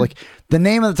 also, like, the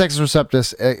name of the Texas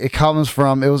Receptus, it comes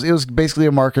from, it was basically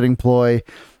a marketing ploy.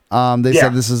 They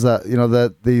said this is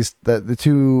the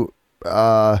two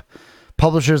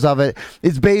publishers of it.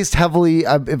 It's based heavily,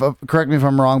 correct me if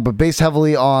I'm wrong, but based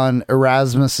heavily on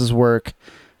Erasmus's work,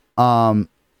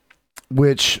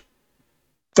 which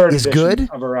is good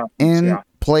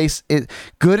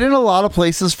good in a lot of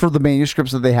places for the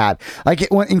manuscripts that they had. Like,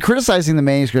 in criticizing the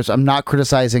manuscripts, I'm not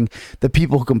criticizing the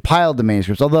people who compiled the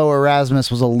manuscripts, although Erasmus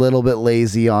was a little bit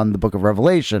lazy on the Book of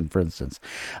Revelation, for instance.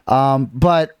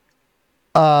 But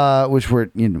which we're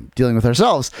dealing with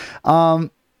ourselves.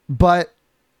 But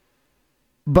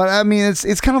I mean,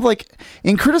 it's kind of like,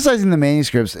 in criticizing the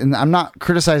manuscripts, and I'm not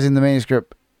criticizing the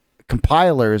manuscript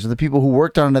compilers or the people who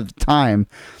worked on it at the time.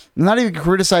 I'm not even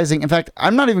criticizing. In fact,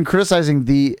 I'm not even criticizing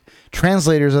the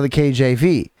translators of the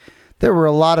KJV. There were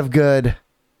a lot of good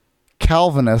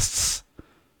Calvinists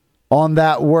on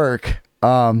that work.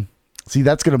 See,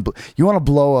 that's you want to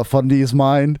blow a Fundy's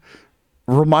mind?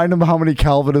 Remind him how many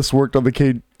Calvinists worked on the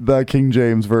King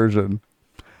James version.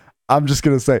 I'm just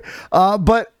gonna say,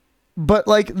 but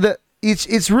like,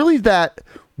 it's really that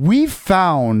we've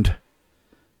found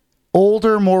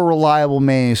older, more reliable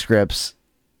manuscripts,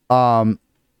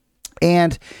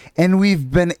 and we've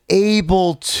been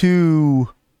able to,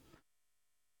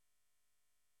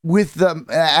 with the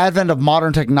advent of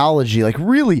modern technology, like,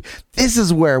 really, this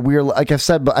is where we're, like I've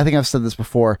said, but I think I've said this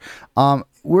before,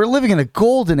 we're living in a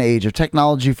golden age of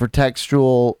technology for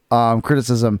textual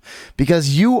criticism,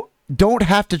 because you don't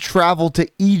have to travel to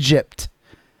Egypt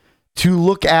to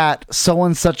look at so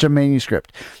and such a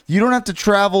manuscript. You don't have to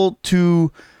travel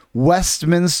to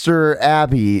Westminster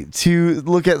Abbey to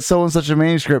look at so and such a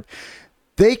manuscript.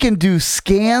 They can do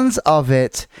scans of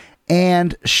it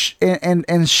and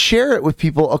share it with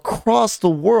people across the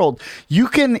world. You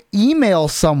can email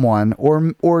someone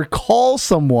or call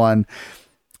someone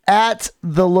at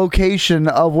the location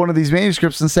of one of these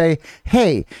manuscripts and say,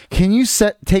 hey, can you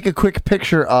take a quick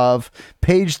picture of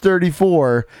page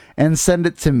 34 and send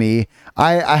it to me?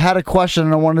 I had a question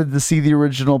and I wanted to see the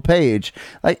original page.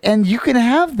 Like, and you can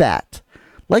have that.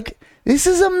 Like, this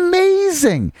is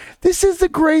amazing. This is the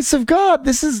grace of God.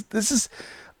 This is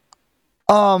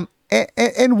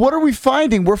and what are we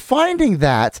finding? We're finding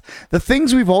that the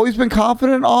things we've always been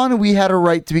confident on, we had a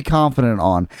right to be confident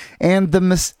on, and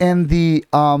the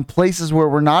places where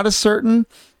we're not as certain,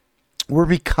 we're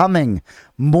becoming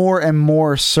more and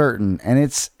more certain. And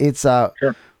it's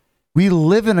sure. We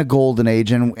live in a golden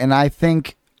age, and I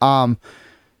think to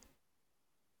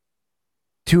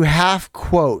half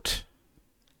quote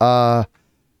because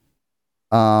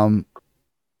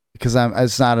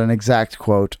it's not an exact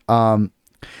quote.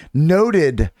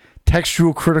 Noted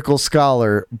textual critical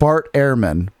scholar Bart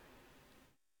Ehrman,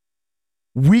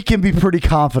 we can be pretty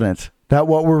confident that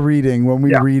what we're reading when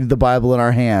we read the Bible in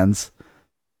our hands,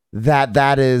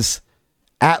 that is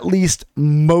at least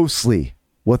mostly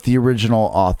what the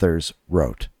original authors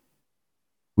wrote.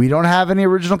 We don't have any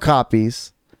original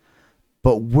copies,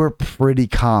 but we're pretty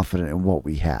confident in what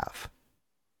we have.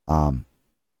 But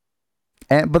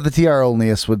the TR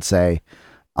Onlyists would say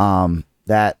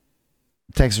that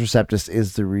Textus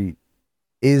Receptus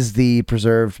is the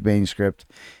preserved manuscript,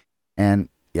 and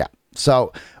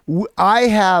so I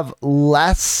have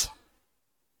less.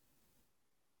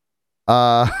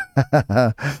 I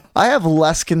have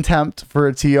less contempt for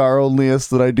a TR Onlyist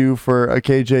than I do for a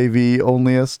KJV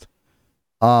Onlyist.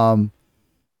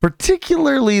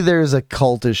 Particularly, there's a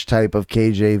cultish type of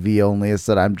KJV onlyist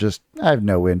that I have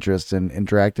no interest in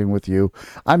interacting with you.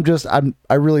 I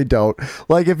really don't.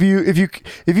 Like if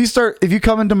you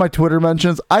come into my Twitter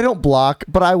mentions, I don't block,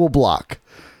 but I will block.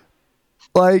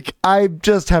 Like I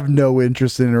just have no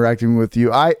interest in interacting with you.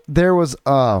 Do I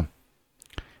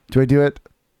do it?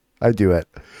 I do it.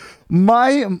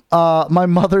 My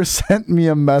mother sent me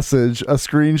a message, a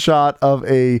screenshot of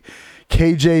a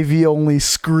KJV only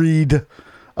screed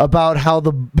about how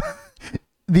the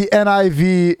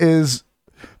NIV is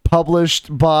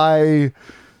published by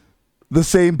the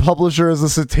same publisher as the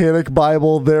Satanic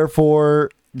Bible, therefore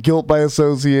guilt by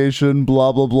association,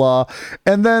 blah, blah, blah.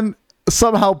 And then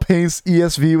somehow paints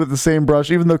ESV with the same brush,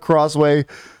 even though Crossway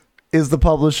is the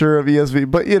publisher of ESV.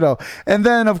 But, and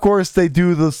then, of course, they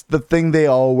do the thing they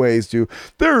always do.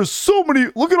 There are so many,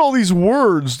 look at all these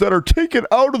words that are taken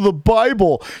out of the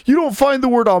Bible. You don't find the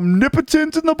word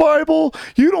omnipotent in the Bible.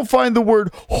 You don't find the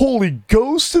word Holy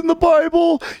Ghost in the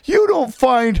Bible. You don't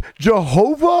find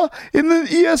Jehovah in the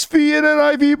ESV and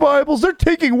NIV Bibles. They're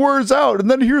taking words out. And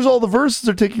then here's all the verses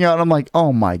they're taking out. And I'm like,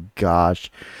 oh my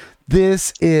gosh.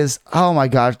 This is, oh my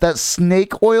gosh, that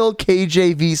snake oil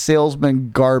KJV salesman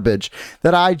garbage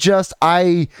that I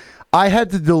had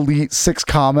to delete 6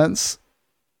 comments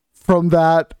from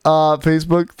that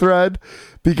Facebook thread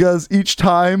because each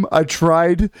time I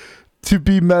tried to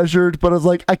be measured, but I was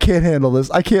like, I can't handle this.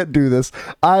 I can't do this.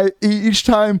 Each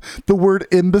time the word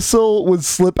imbecile would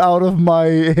slip out of my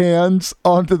hands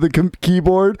onto the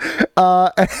keyboard,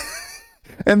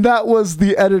 and that was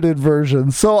the edited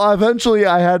version. So eventually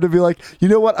I had to be like, you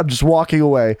know what? I'm just walking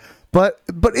away. But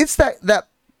it's that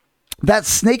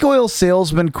snake oil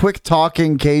salesman, quick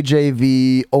talking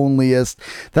KJV onlyist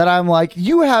that I'm like,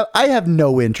 I have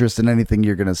no interest in anything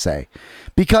you're going to say,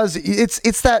 because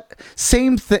it's that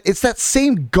same thing. It's that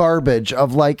same garbage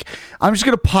of like, I'm just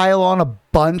going to pile on a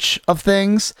bunch of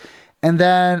things and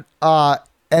then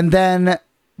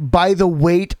by the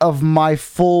weight of my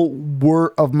full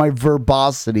word of my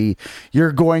verbosity,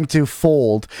 you're going to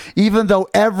fold, even though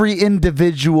every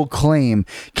individual claim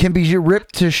can be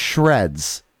ripped to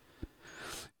shreds.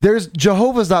 There's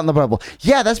Jehovah's not in the Bible.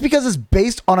 Yeah, that's because it's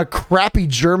based on a crappy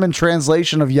German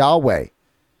translation of Yahweh.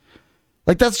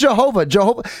 Like, that's Jehovah.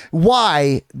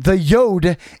 Why the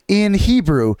Yod in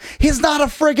Hebrew is not a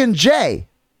friggin' J.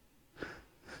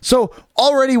 So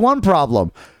already one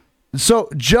problem. So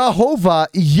Jehovah,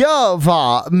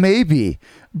 Yahweh, maybe,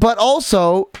 but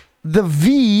also the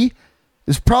V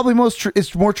is probably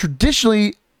it's more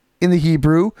traditionally in the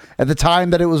Hebrew at the time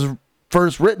that it was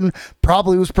first written,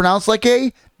 probably was pronounced like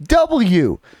a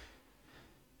W.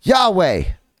 Yahweh.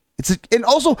 And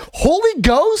also Holy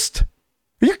Ghost.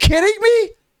 Are you kidding me?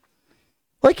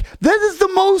 Like, that is the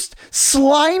most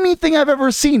slimy thing I've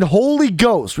ever seen. Holy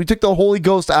Ghost. We took the Holy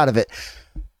Ghost out of it.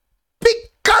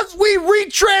 Because we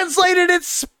retranslated its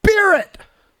spirit.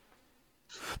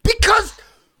 Because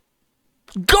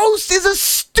ghost is a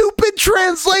stupid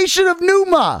translation of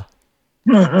pneuma.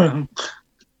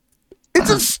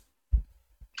 It's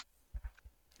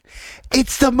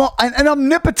and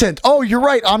omnipotent. Oh, you're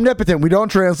right. Omnipotent. We don't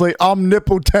translate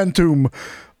omnipotentum.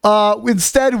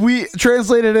 Instead, we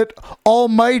translated it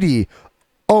almighty.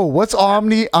 Oh, what's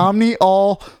omni? Omni,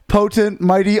 all, potent,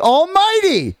 mighty,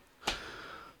 almighty.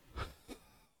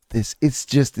 It's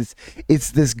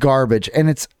this garbage, and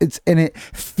it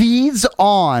feeds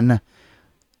on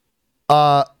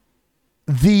the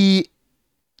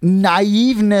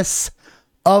naiveness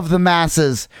of the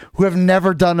masses who have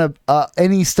never done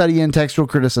any study in textual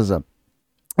criticism.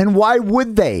 And why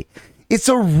would they? It's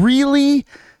a really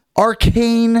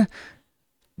arcane,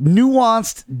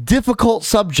 nuanced, difficult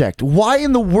subject. Why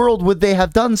in the world would they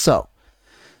have done so?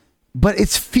 But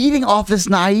it's feeding off this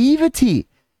naivety.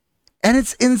 And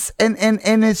it's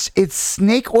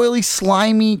snake oily,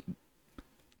 slimy.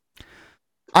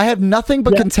 I have nothing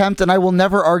but contempt, and I will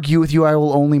never argue with you. I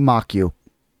will only mock you.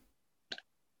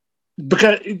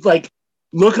 Because, like,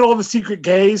 look at all the secret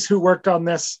gays who worked on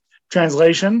this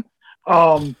translation.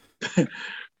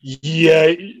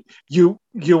 Yeah, you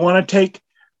want to take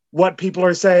what people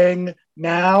are saying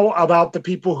now about the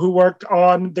people who worked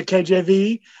on the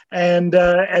KJV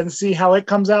and see how it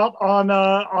comes out on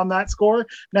that score.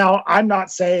 Now, I'm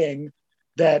not saying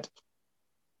that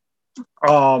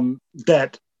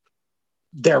that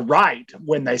they're right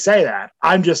when they say that.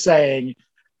 I'm just saying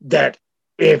that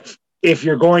if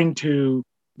you're going to,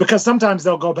 because sometimes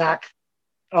they'll go back,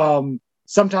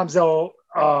 sometimes they'll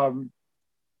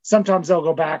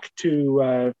go back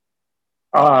to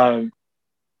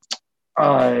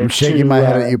I'm shaking my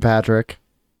head at you, Patrick.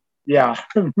 Yeah.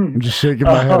 I'm just shaking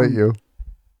my head at you.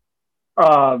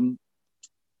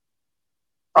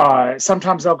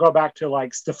 sometimes they'll go back to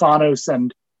like Stephanos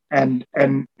and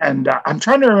I'm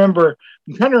trying to remember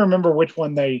which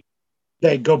one they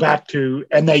go back to,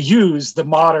 and they use the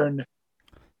modern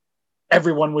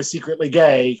everyone was secretly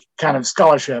gay kind of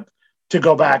scholarship to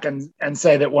go back and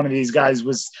say that one of these guys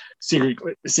was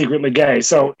secretly gay.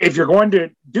 So if you're going to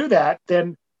do that,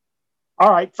 then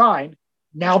all right, fine.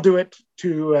 Now do it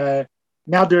to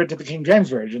the King James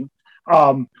version,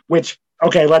 which,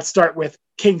 okay, let's start with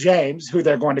King James, who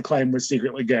they're going to claim was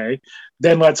secretly gay.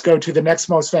 Then let's go to the next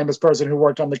most famous person who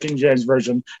worked on the King James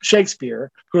version,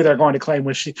 Shakespeare, who they're going to claim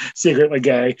was secretly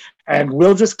gay. And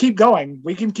we'll just keep going.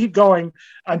 We can keep going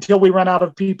until we run out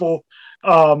of people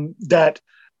that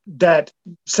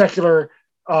secular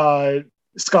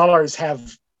scholars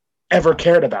have ever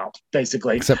cared about,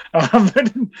 basically.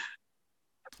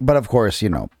 But of course,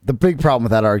 the big problem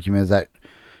with that argument is that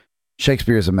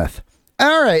Shakespeare is a myth.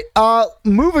 All right,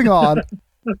 moving on.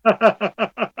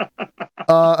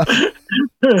 I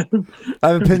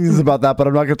have opinions about that, but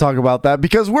I'm not going to talk about that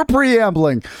because we're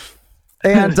preambling.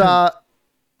 And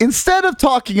instead of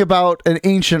talking about an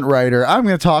ancient writer, I'm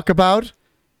going to talk about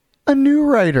a new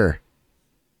writer.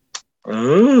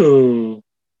 Ooh.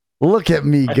 Look at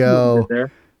me go.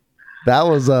 That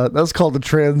was called a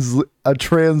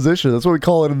transition. That's what we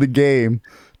call it in the game.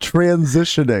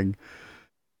 Transitioning.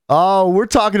 Oh, we're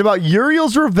talking about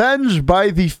Uriel's Revenge by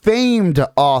the famed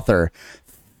author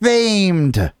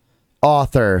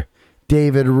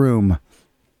David Room.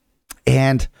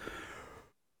 And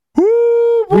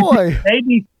whoo boy.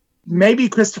 Maybe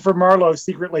Christopher Marlowe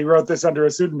secretly wrote this under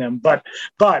a pseudonym, but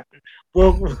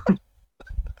we'll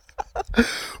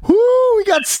whoo, we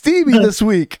got Steamy this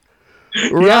week.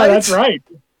 Right? Yeah, that's right.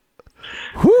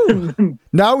 Whew.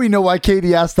 Now we know why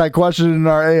Katie asked that question in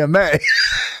our AMA.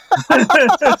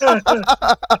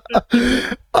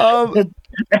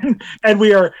 And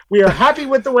we are happy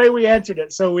with the way we answered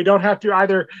it, so we don't have to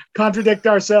either contradict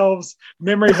ourselves,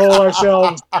 memory hole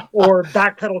ourselves, or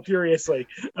backpedal furiously.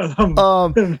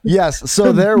 Yes,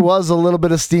 so there was a little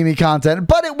bit of steamy content,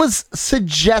 but it was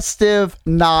suggestive,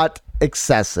 not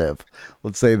excessive.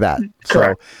 Let's say that.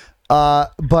 Correct. So,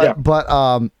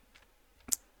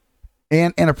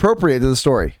 and appropriate to the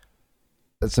story.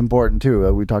 That's important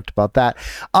too. We talked about that.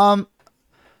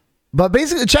 But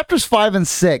basically, chapters 5 and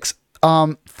 6,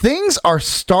 things are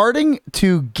starting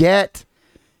to get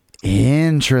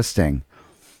interesting.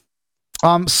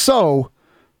 So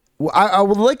I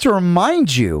would like to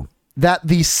remind you that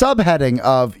the subheading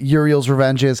of Uriel's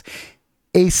Revenge is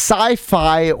a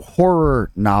sci-fi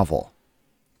horror novel.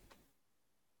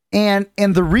 And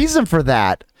the reason for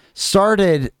that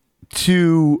started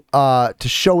to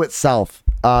show itself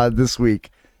this week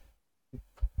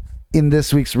in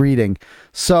this week's reading.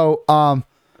 So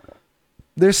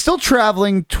they're still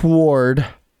traveling toward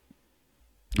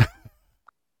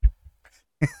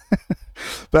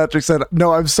Patrick said,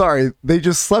 "No, I'm sorry. They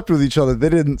just slept with each other. They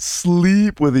didn't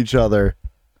sleep with each other."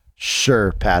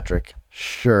 Sure, Patrick.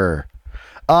 Sure.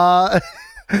 But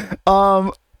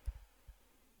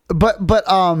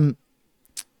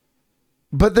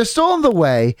they're still on the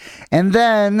way, and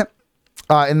then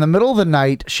in the middle of the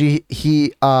night,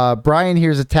 Brian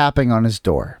hears a tapping on his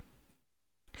door,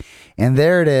 and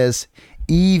there it is.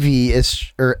 Evie.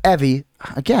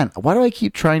 Again, why do I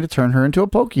keep trying to turn her into a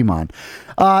Pokemon?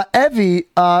 Evie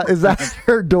is at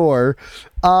her door,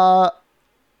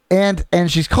 and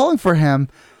she's calling for him,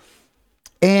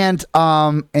 and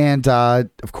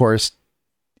of course,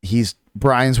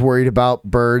 Brian's worried about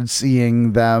birds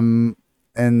seeing them.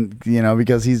 And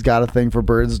because he's got a thing for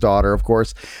Bird's daughter, of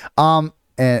course, but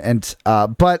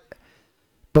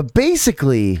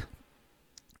basically,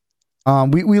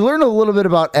 we learn a little bit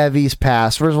about Evie's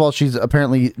past. First of all, she's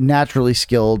apparently naturally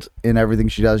skilled in everything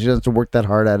she does. She doesn't have to work that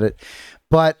hard at it,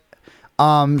 but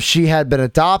she had been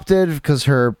adopted because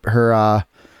her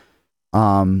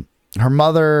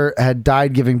mother had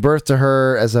died giving birth to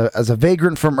her as a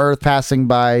vagrant from Earth, passing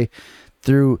by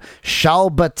through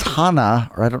Shalbatana,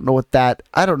 or I don't know what that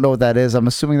is. I'm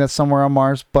assuming that's somewhere on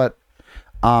Mars, but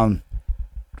I'm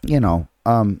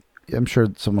sure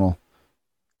someone will,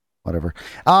 whatever.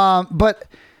 But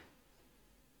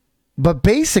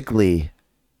basically,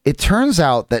 it turns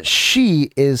out that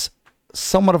she is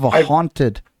somewhat of a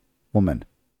haunted woman.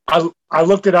 I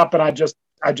looked it up, and I just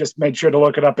made sure to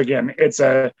look it up again. It's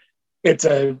a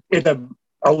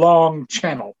long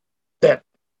channel that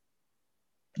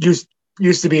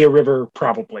used to be a river,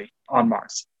 probably on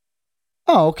Mars.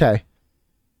 Oh, okay.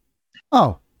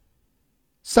 Oh,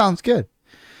 sounds good.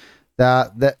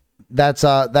 That's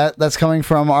coming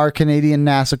from our Canadian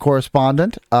NASA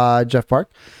correspondent, Jeff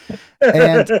Park,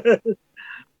 and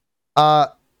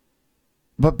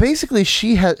but basically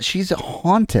she's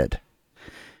haunted.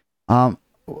 What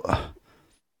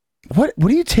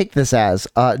do you take this as,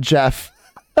 Jeff?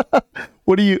 How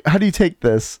do you take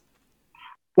this?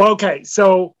 Well, okay,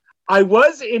 so I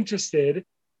was interested.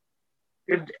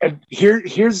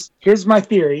 Here's my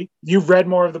theory. You've read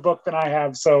more of the book than I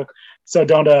have, so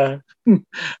don't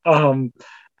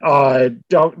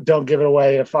don't give it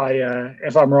away if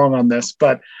I'm wrong on this.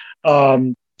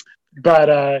 Um,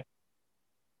 but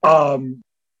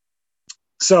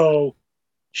so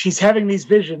she's having these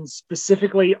visions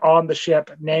specifically on the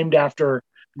ship named after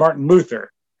Martin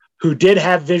Luther, who did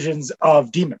have visions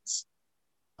of demons.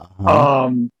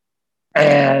 Uh-huh.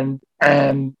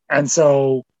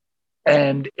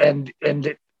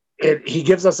 He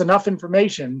gives us enough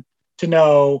information to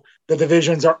know that the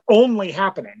visions are only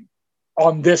happening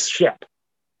on this ship,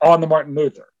 on the Martin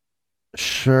Luther.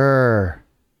 Sure.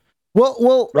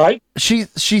 Well, right? She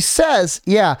says,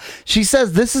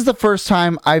 this is the first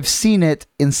time I've seen it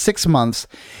in 6 months,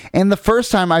 and the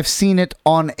first time I've seen it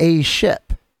on a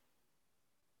ship.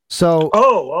 So,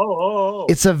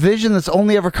 it's a vision that's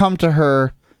only ever come to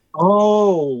her.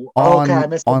 On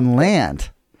land.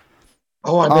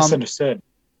 I misunderstood.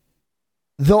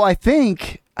 Though I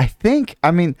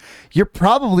mean, you're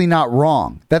probably not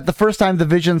wrong that the first time the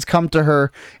visions come to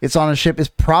her, it's on a ship, is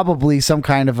probably some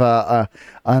kind of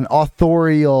an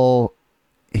authorial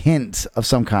hint of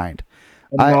some kind.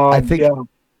 I think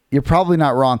you're probably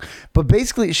not wrong, but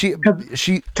basically she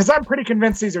because I'm pretty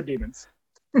convinced these are demons.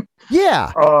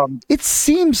 Yeah, it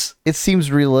seems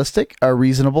realistic, a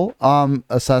reasonable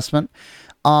assessment,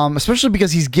 especially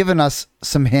because he's given us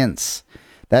some hints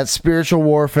that spiritual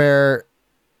warfare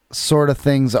sort of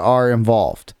things are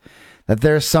involved, that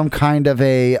there's some kind of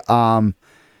a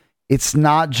it's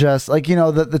not just like,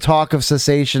 the talk of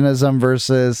cessationism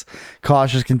versus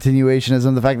cautious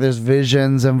continuationism, the fact that there's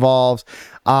visions involved.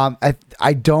 I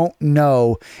don't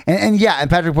know, and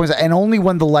Patrick points out, and only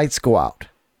when the lights go out.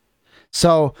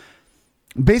 So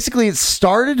basically it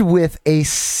started with a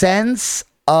sense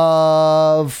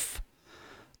of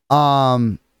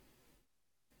a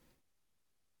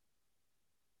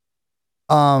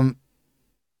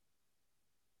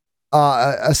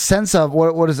sense of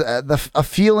what is it? A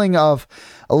feeling of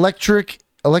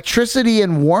electricity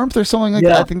and warmth or something like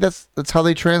that. I think that's how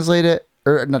they translate it,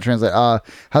 or not translate. How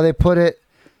they put it.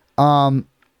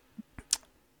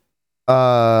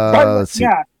 Let's see.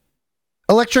 Yeah.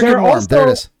 Electric and warm. There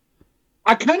it is.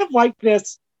 I kind of like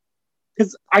this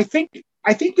because I think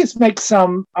this makes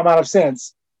some amount of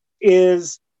sense.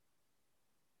 He's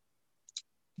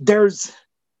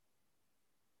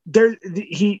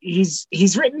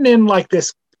written in like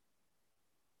this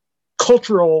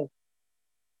cultural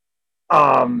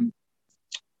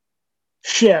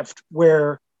shift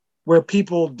where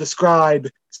people describe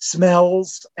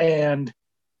smells and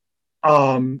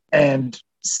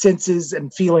senses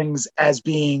and feelings as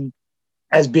being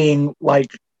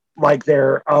like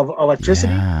they're of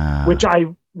electricity, which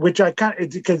I kind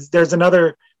of, because there's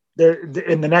another there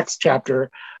in the next chapter.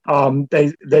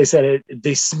 They said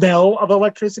the smell of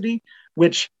electricity,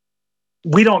 which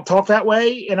we don't talk that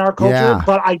way in our culture,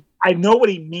 but I know what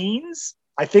he means.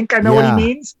 I think I know what he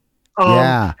means.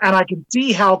 And I can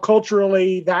see how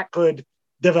culturally that could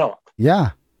develop.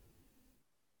 But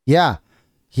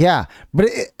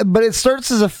it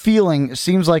starts as a feeling. It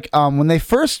seems like when they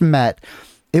first met,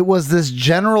 it was this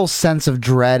general sense of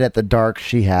dread at the dark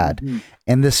she had,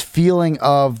 and this feeling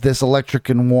of this electric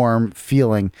and warm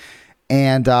feeling.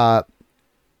 And but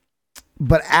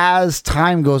as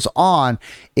time goes on,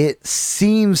 it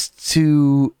seems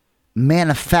to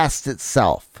manifest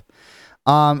itself.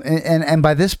 And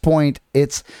by this point,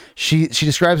 she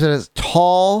describes it as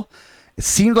tall. It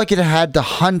seemed like it had to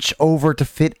hunch over to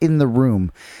fit in the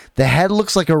room. The head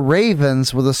looks like a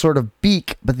raven's with a sort of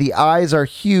beak, but the eyes are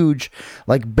huge,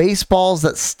 like baseballs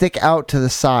that stick out of the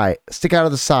side.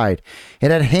 It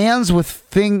had hands with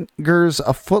fingers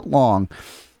a foot long.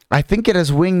 I think it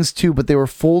has wings too, but they were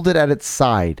folded at its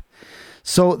side.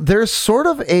 So there's sort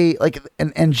of an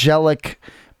angelic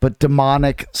but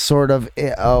demonic sort of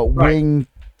wing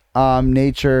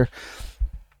nature,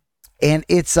 and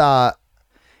it's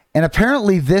and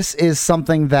apparently this is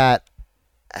something that,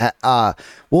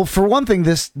 well, for one thing,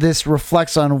 this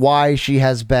reflects on why she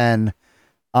has been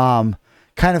kind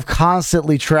of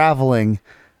constantly traveling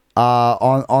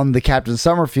on the Captain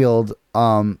Summerfield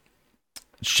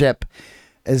ship.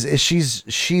 Is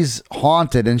she's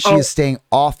haunted, and she is staying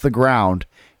off the ground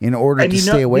in order to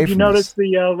stay away from this. Did you notice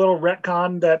the little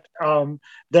retcon that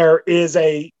there is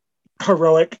a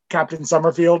heroic Captain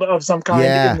Summerfield of some kind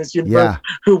in this universe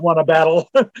who won a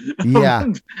battle?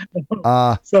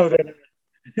 So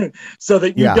so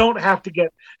that you don't have to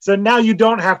get. So now you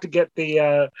don't have to get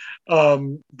the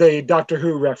Doctor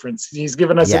Who reference. He's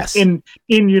given us an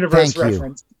in universe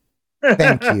reference.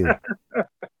 Thank you.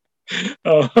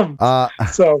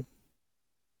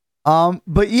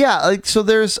 But yeah, like, so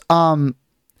there's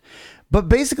but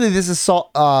basically this is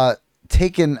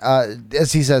taken,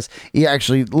 as he says, he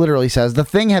actually literally says the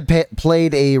Thing had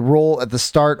played a role at the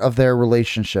start of their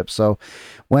relationship. So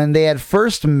when they had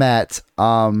first met,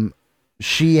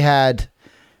 she had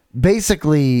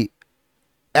basically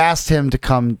asked him to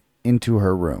come into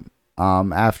her room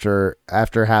after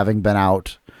having been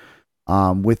out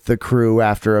with the crew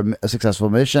after a successful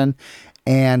mission.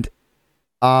 And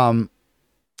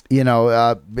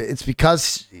it's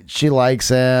because she likes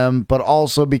him, but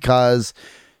also because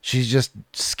she's just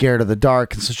scared of the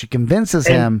dark. And so she convinces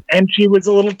him. And she was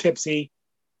a little tipsy.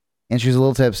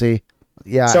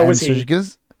 Yeah. So was he. She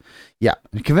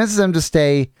convinces him to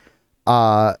stay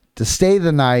the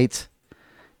night,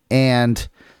 and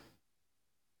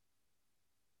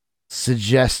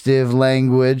suggestive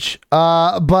language.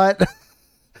 But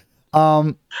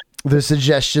there's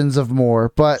suggestions of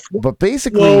more, but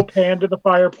basically slow pan to the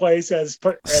fireplace as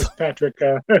Patrick.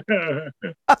 That's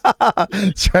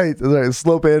right.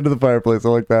 Slow pan to the fireplace. I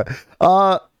like that.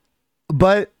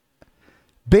 But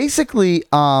basically,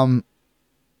 but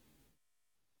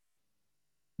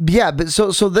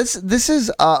so this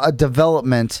is a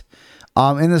development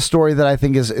in the story that I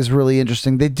think is really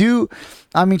interesting. They do,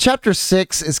 I mean, chapter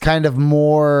 6 is kind of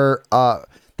more,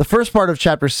 the first part of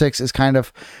chapter 6 is kind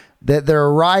of that they're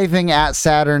arriving at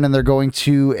Saturn and they're going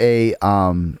to a,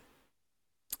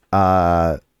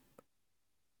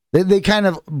 they kind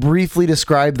of briefly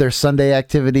describe their Sunday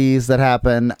activities that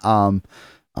happen.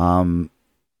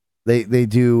 They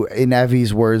do, in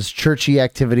Evie's words, churchy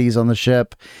activities on the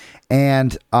ship.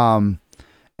 And then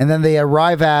they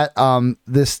arrive at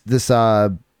this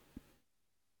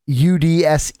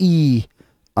UDSE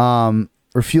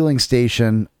refueling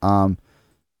station,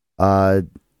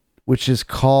 which is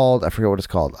called, I forget what it's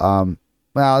called.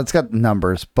 Well, it's got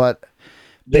numbers, but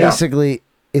basically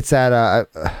it's at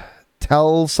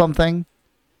Tell something.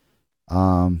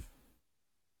 I'm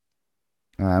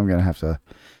gonna have to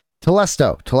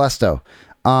Telesto.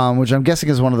 Which I'm guessing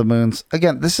is one of the moons.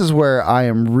 Again, this is where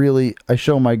I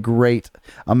show my great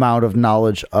amount of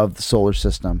knowledge of the solar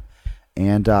system.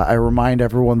 And I remind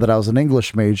everyone that I was an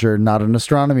English major, not an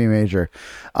astronomy major.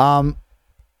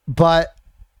 But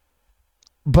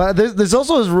there's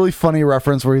also this really funny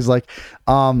reference where he's like,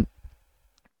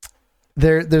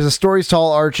 there's a story's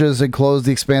tall arches enclosed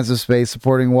the expansive space,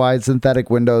 supporting wide synthetic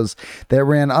windows that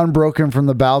ran unbroken from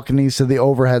the balconies to the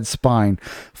overhead spine.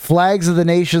 Flags of the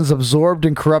nations absorbed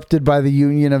and corrupted by the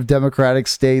Union of Democratic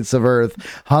States of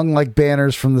Earth hung like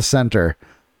banners from the center.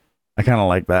 I kind of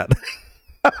like that.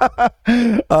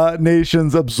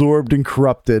 Nations absorbed and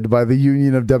corrupted by the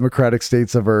Union of Democratic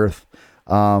States of Earth.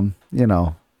 Because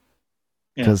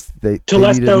they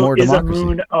needed more democracy. Is a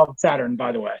moon of Saturn,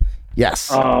 by the way.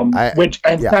 Yes.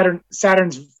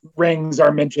 Saturn's rings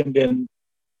are mentioned in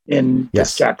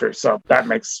this chapter, so that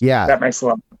makes a lot of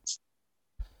sense.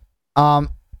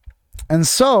 And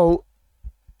so,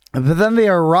 but then they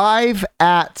arrive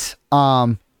at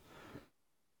so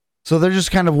they're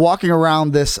just kind of walking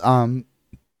around this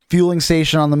fueling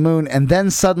station on the moon, and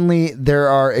then suddenly there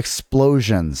are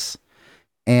explosions,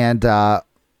 and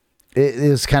it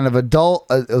is kind of it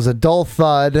was a dull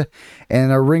thud,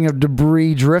 and a ring of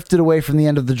debris drifted away from the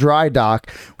end of the dry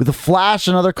dock. With a flash,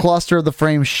 another cluster of the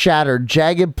frame shattered.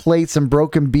 Jagged plates and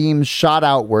broken beams shot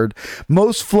outward.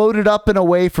 Most floated up and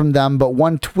away from them, but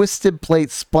one twisted plate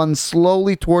spun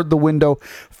slowly toward the window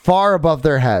far above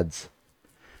their heads.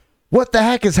 What the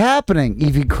heck is happening?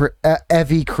 Evie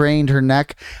craned her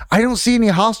neck. I don't see any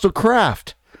hostile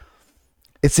craft.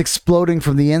 It's exploding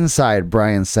from the inside,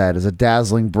 Brian said, as a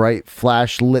dazzling bright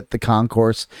flash lit the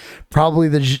concourse. Probably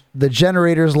the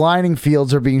generator's lining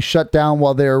fields are being shut down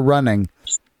while they are running.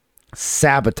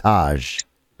 Sabotage.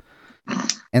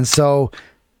 And so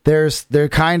they're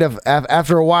kind of,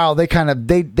 after a while, they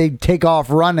take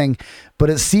off running, but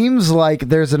it seems like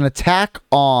there's an attack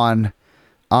on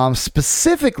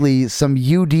specifically some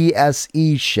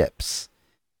UDSE ships.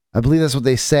 I believe that's what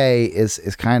they say is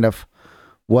kind of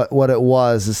what it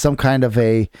was, is some kind of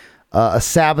a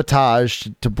sabotage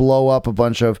to blow up a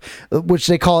bunch of, which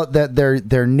they call it that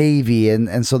their navy,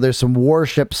 and so there's some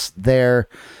warships there,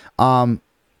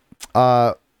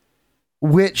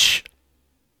 which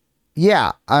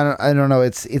I don't know,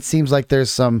 it seems like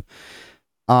there's some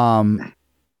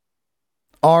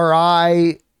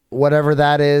RI, whatever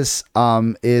that is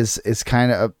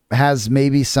kind of has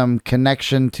maybe some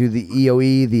connection to the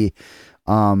EOE, the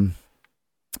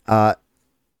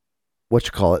what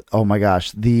you call it? Oh my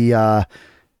gosh, I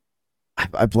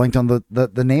blanked on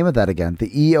the name of that again. The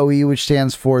EOE, which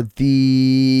stands for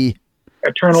the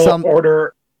Eternal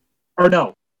Order, or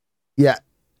no? Yeah,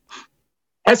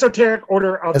 Esoteric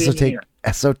Order of the Engineer.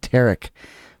 Esoteric.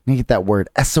 Let me get that word.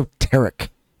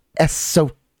 Esoteric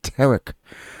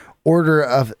Order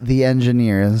of the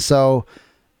Engineer. And so,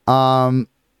 but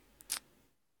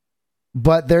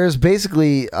there's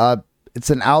basically it's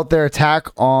an out there attack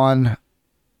on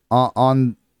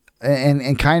and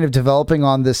kind of developing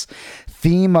on this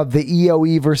theme of the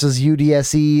EOE versus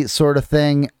UDSE sort of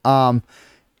thing. And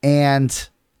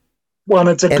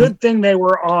it's a good thing they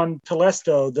were on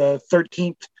Telesto, the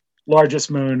 13th largest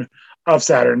moon of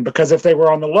Saturn, because if they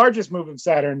were on the largest moon of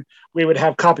Saturn, we would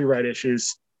have copyright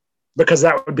issues, because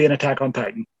that would be an attack on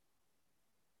Titan.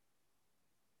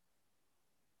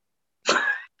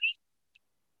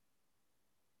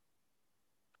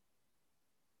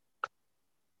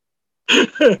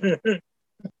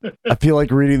 I feel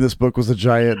like reading this book was a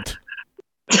giant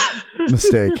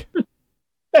mistake.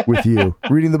 With you.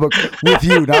 Reading the book with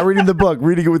you, not reading the book,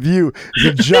 reading it with you is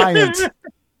a giant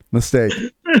mistake.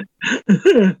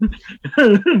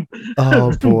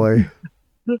 Oh boy.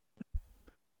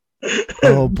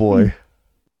 Oh boy.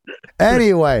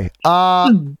 Anyway,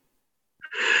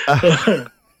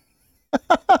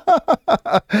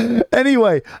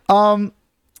 anyway, and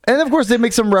of course they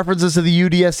make some references to the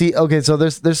UDSE. Okay, so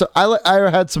I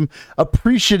had some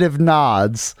appreciative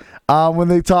nods when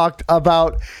they talked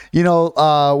about,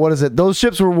 what is it? Those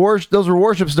ships were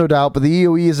warships, no doubt, but the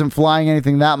EOE isn't flying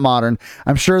anything that modern.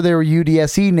 I'm sure they were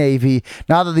UDSE Navy.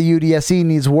 Not that the UDSE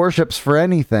needs warships for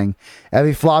anything.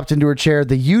 Evie flopped into her chair.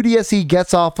 The UDSE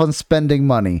gets off on spending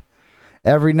money.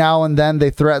 Every now and then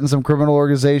they threaten some criminal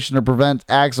organization to prevent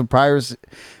acts of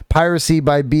piracy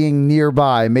by being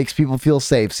nearby. Makes people feel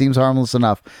safe. Seems harmless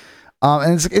enough.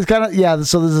 And it's kind of, yeah,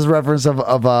 so this is reference of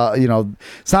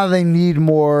it's not that they need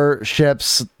more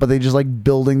ships, but they just like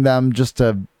building them just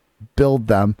to build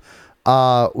them,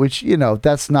 which,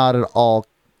 that's not at all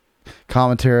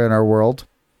commentary in our world.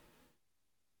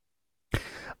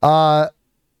 But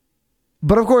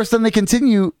of course, then they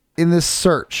continue in this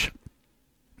search,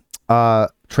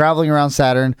 traveling around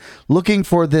Saturn, looking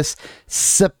for this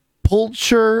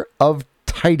sepulcher of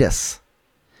Titus.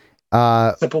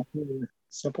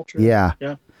 Sepulcher. Yeah.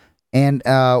 And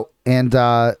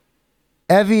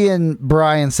Evie and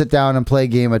Brian sit down and play a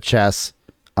game of chess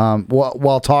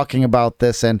while talking about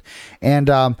this, and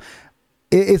it's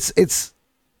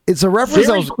a reference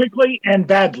very quickly and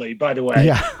badly, by the way.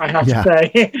 Yeah, I have to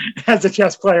say, as a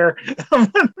chess player,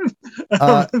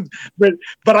 but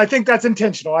I think that's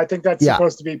intentional. I think that's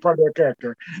supposed to be part of their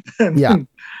character.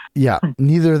 Yeah.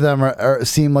 Neither of them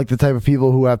seem like the type of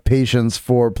people who have patience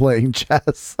for playing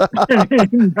chess.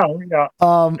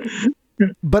 No.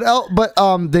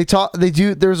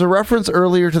 There's a reference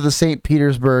earlier to the St.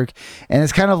 Petersburg, and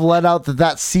it's kind of let out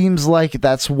that seems like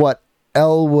that's what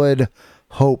Elwood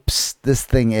hopes this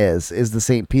thing is the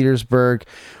St. Petersburg,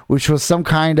 which was some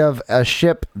kind of a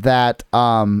ship that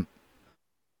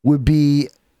would be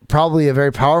probably a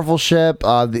very powerful ship.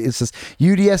 It says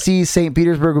UDSE St.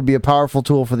 Petersburg would be a powerful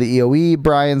tool for the EOE,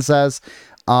 Brian says.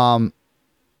 And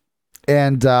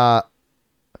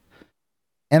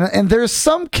there's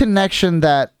some connection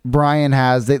that Brian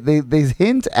has. They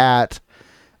hint at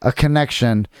a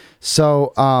connection.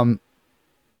 So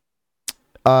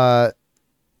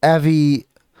Evie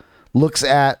looks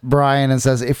at Brian and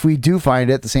says, "If we do find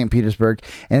it, the St. Petersburg,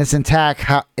 and it's intact,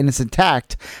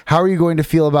 how are you going to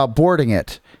feel about boarding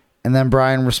it?" And then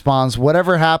Brian responds,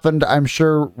 "Whatever happened, I'm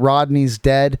sure Rodney's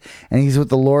dead and he's with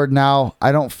the Lord now.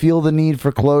 I don't feel the need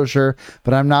for closure,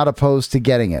 but I'm not opposed to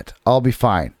getting it. I'll be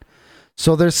fine."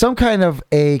 So there's some kind of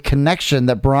a connection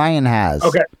that Brian has.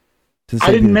 Okay.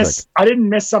 I didn't miss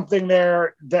something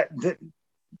there that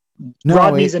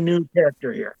Rodney's a new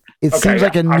character here. It seems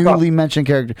like a newly mentioned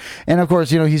character. And of course,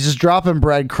 he's just dropping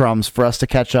breadcrumbs for us to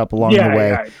catch up along the way.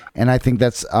 Yeah. And I think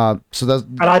that's and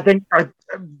I think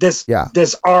this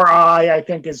RI, I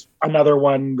think, is another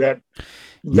one that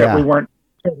we weren't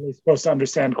totally supposed to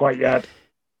understand quite yet.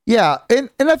 Yeah, and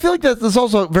I feel like that's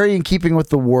also very in keeping with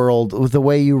the world, with the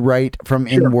way you write from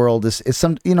in-world. Is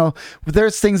some,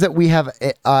 there's things that we have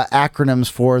acronyms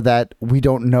for that we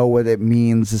don't know what it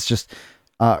means. It's just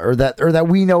or that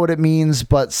we know what it means,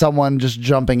 but someone just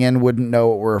jumping in wouldn't know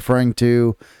what we're referring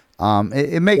to.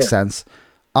 It makes sense.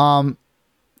 But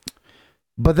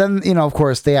then, of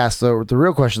course, they ask the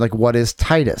real question, like, what is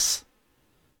Titus?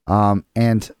 And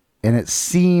it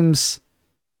seems,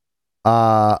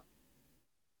 and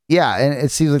it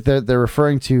seems like they're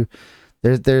referring to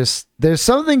There's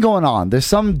something going on. There's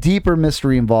some deeper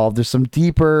mystery involved. There's some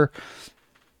deeper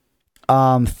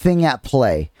thing at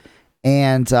play,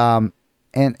 and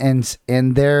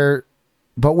there,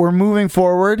 but we're moving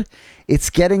forward. It's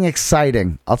getting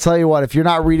exciting. I'll tell you what. If you're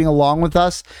not reading along with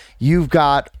us, you've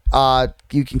got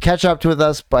you can catch up with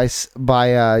us by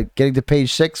getting to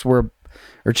page 6, or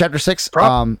chapter 6.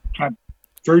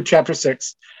 Through chapter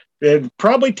 6, it'd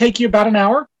probably take you about an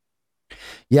hour.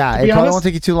 Yeah, it probably won't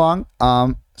take you too long.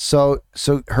 So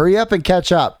hurry up and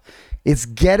catch up. It's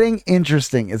getting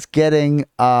interesting. It's getting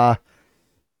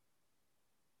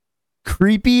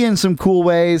creepy in some cool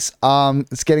ways.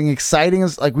 It's getting exciting.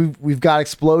 It's like we've got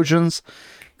explosions.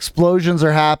 Explosions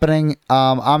are happening.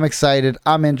 I'm excited.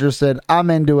 I'm interested. I'm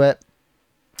into it.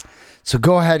 So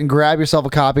go ahead and grab yourself a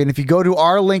copy. And if you go to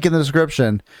our link in the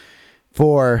description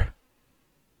for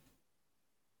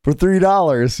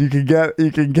 $3, you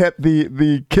can get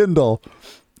the Kindle.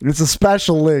 It's a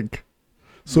special link.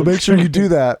 So make sure you do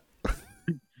that.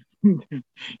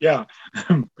 Yeah.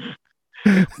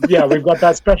 Yeah, we've got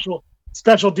that special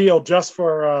deal just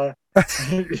for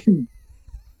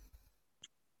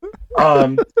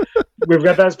we've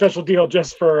got that special deal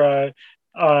just for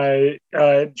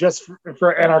Anarchist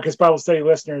Bible Study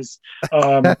listeners.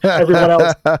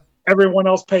 Everyone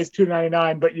else pays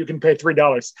 $2.99, but you can pay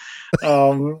 $3.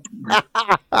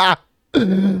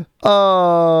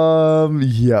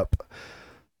 Yep.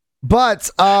 But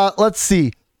let's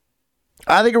see.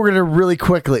 I think we can really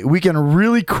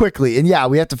quickly, and yeah,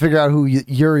 we have to figure out who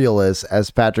Uriel is,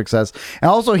 as Patrick says. And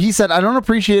also, he said, I don't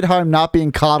appreciate how I'm not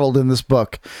being coddled in this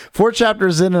book. 4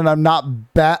 chapters in, and I'm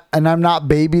not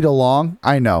babied along.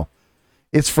 I know.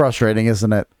 It's frustrating,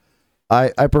 isn't it?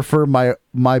 I prefer my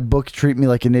book treat me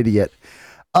like an idiot.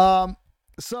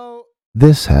 So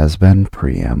this has been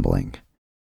Preambling.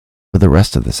 For the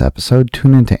rest of this episode,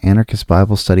 tune into Anarchist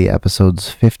Bible Study episodes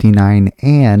 59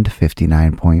 and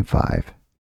 59.5.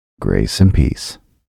 Grace and peace.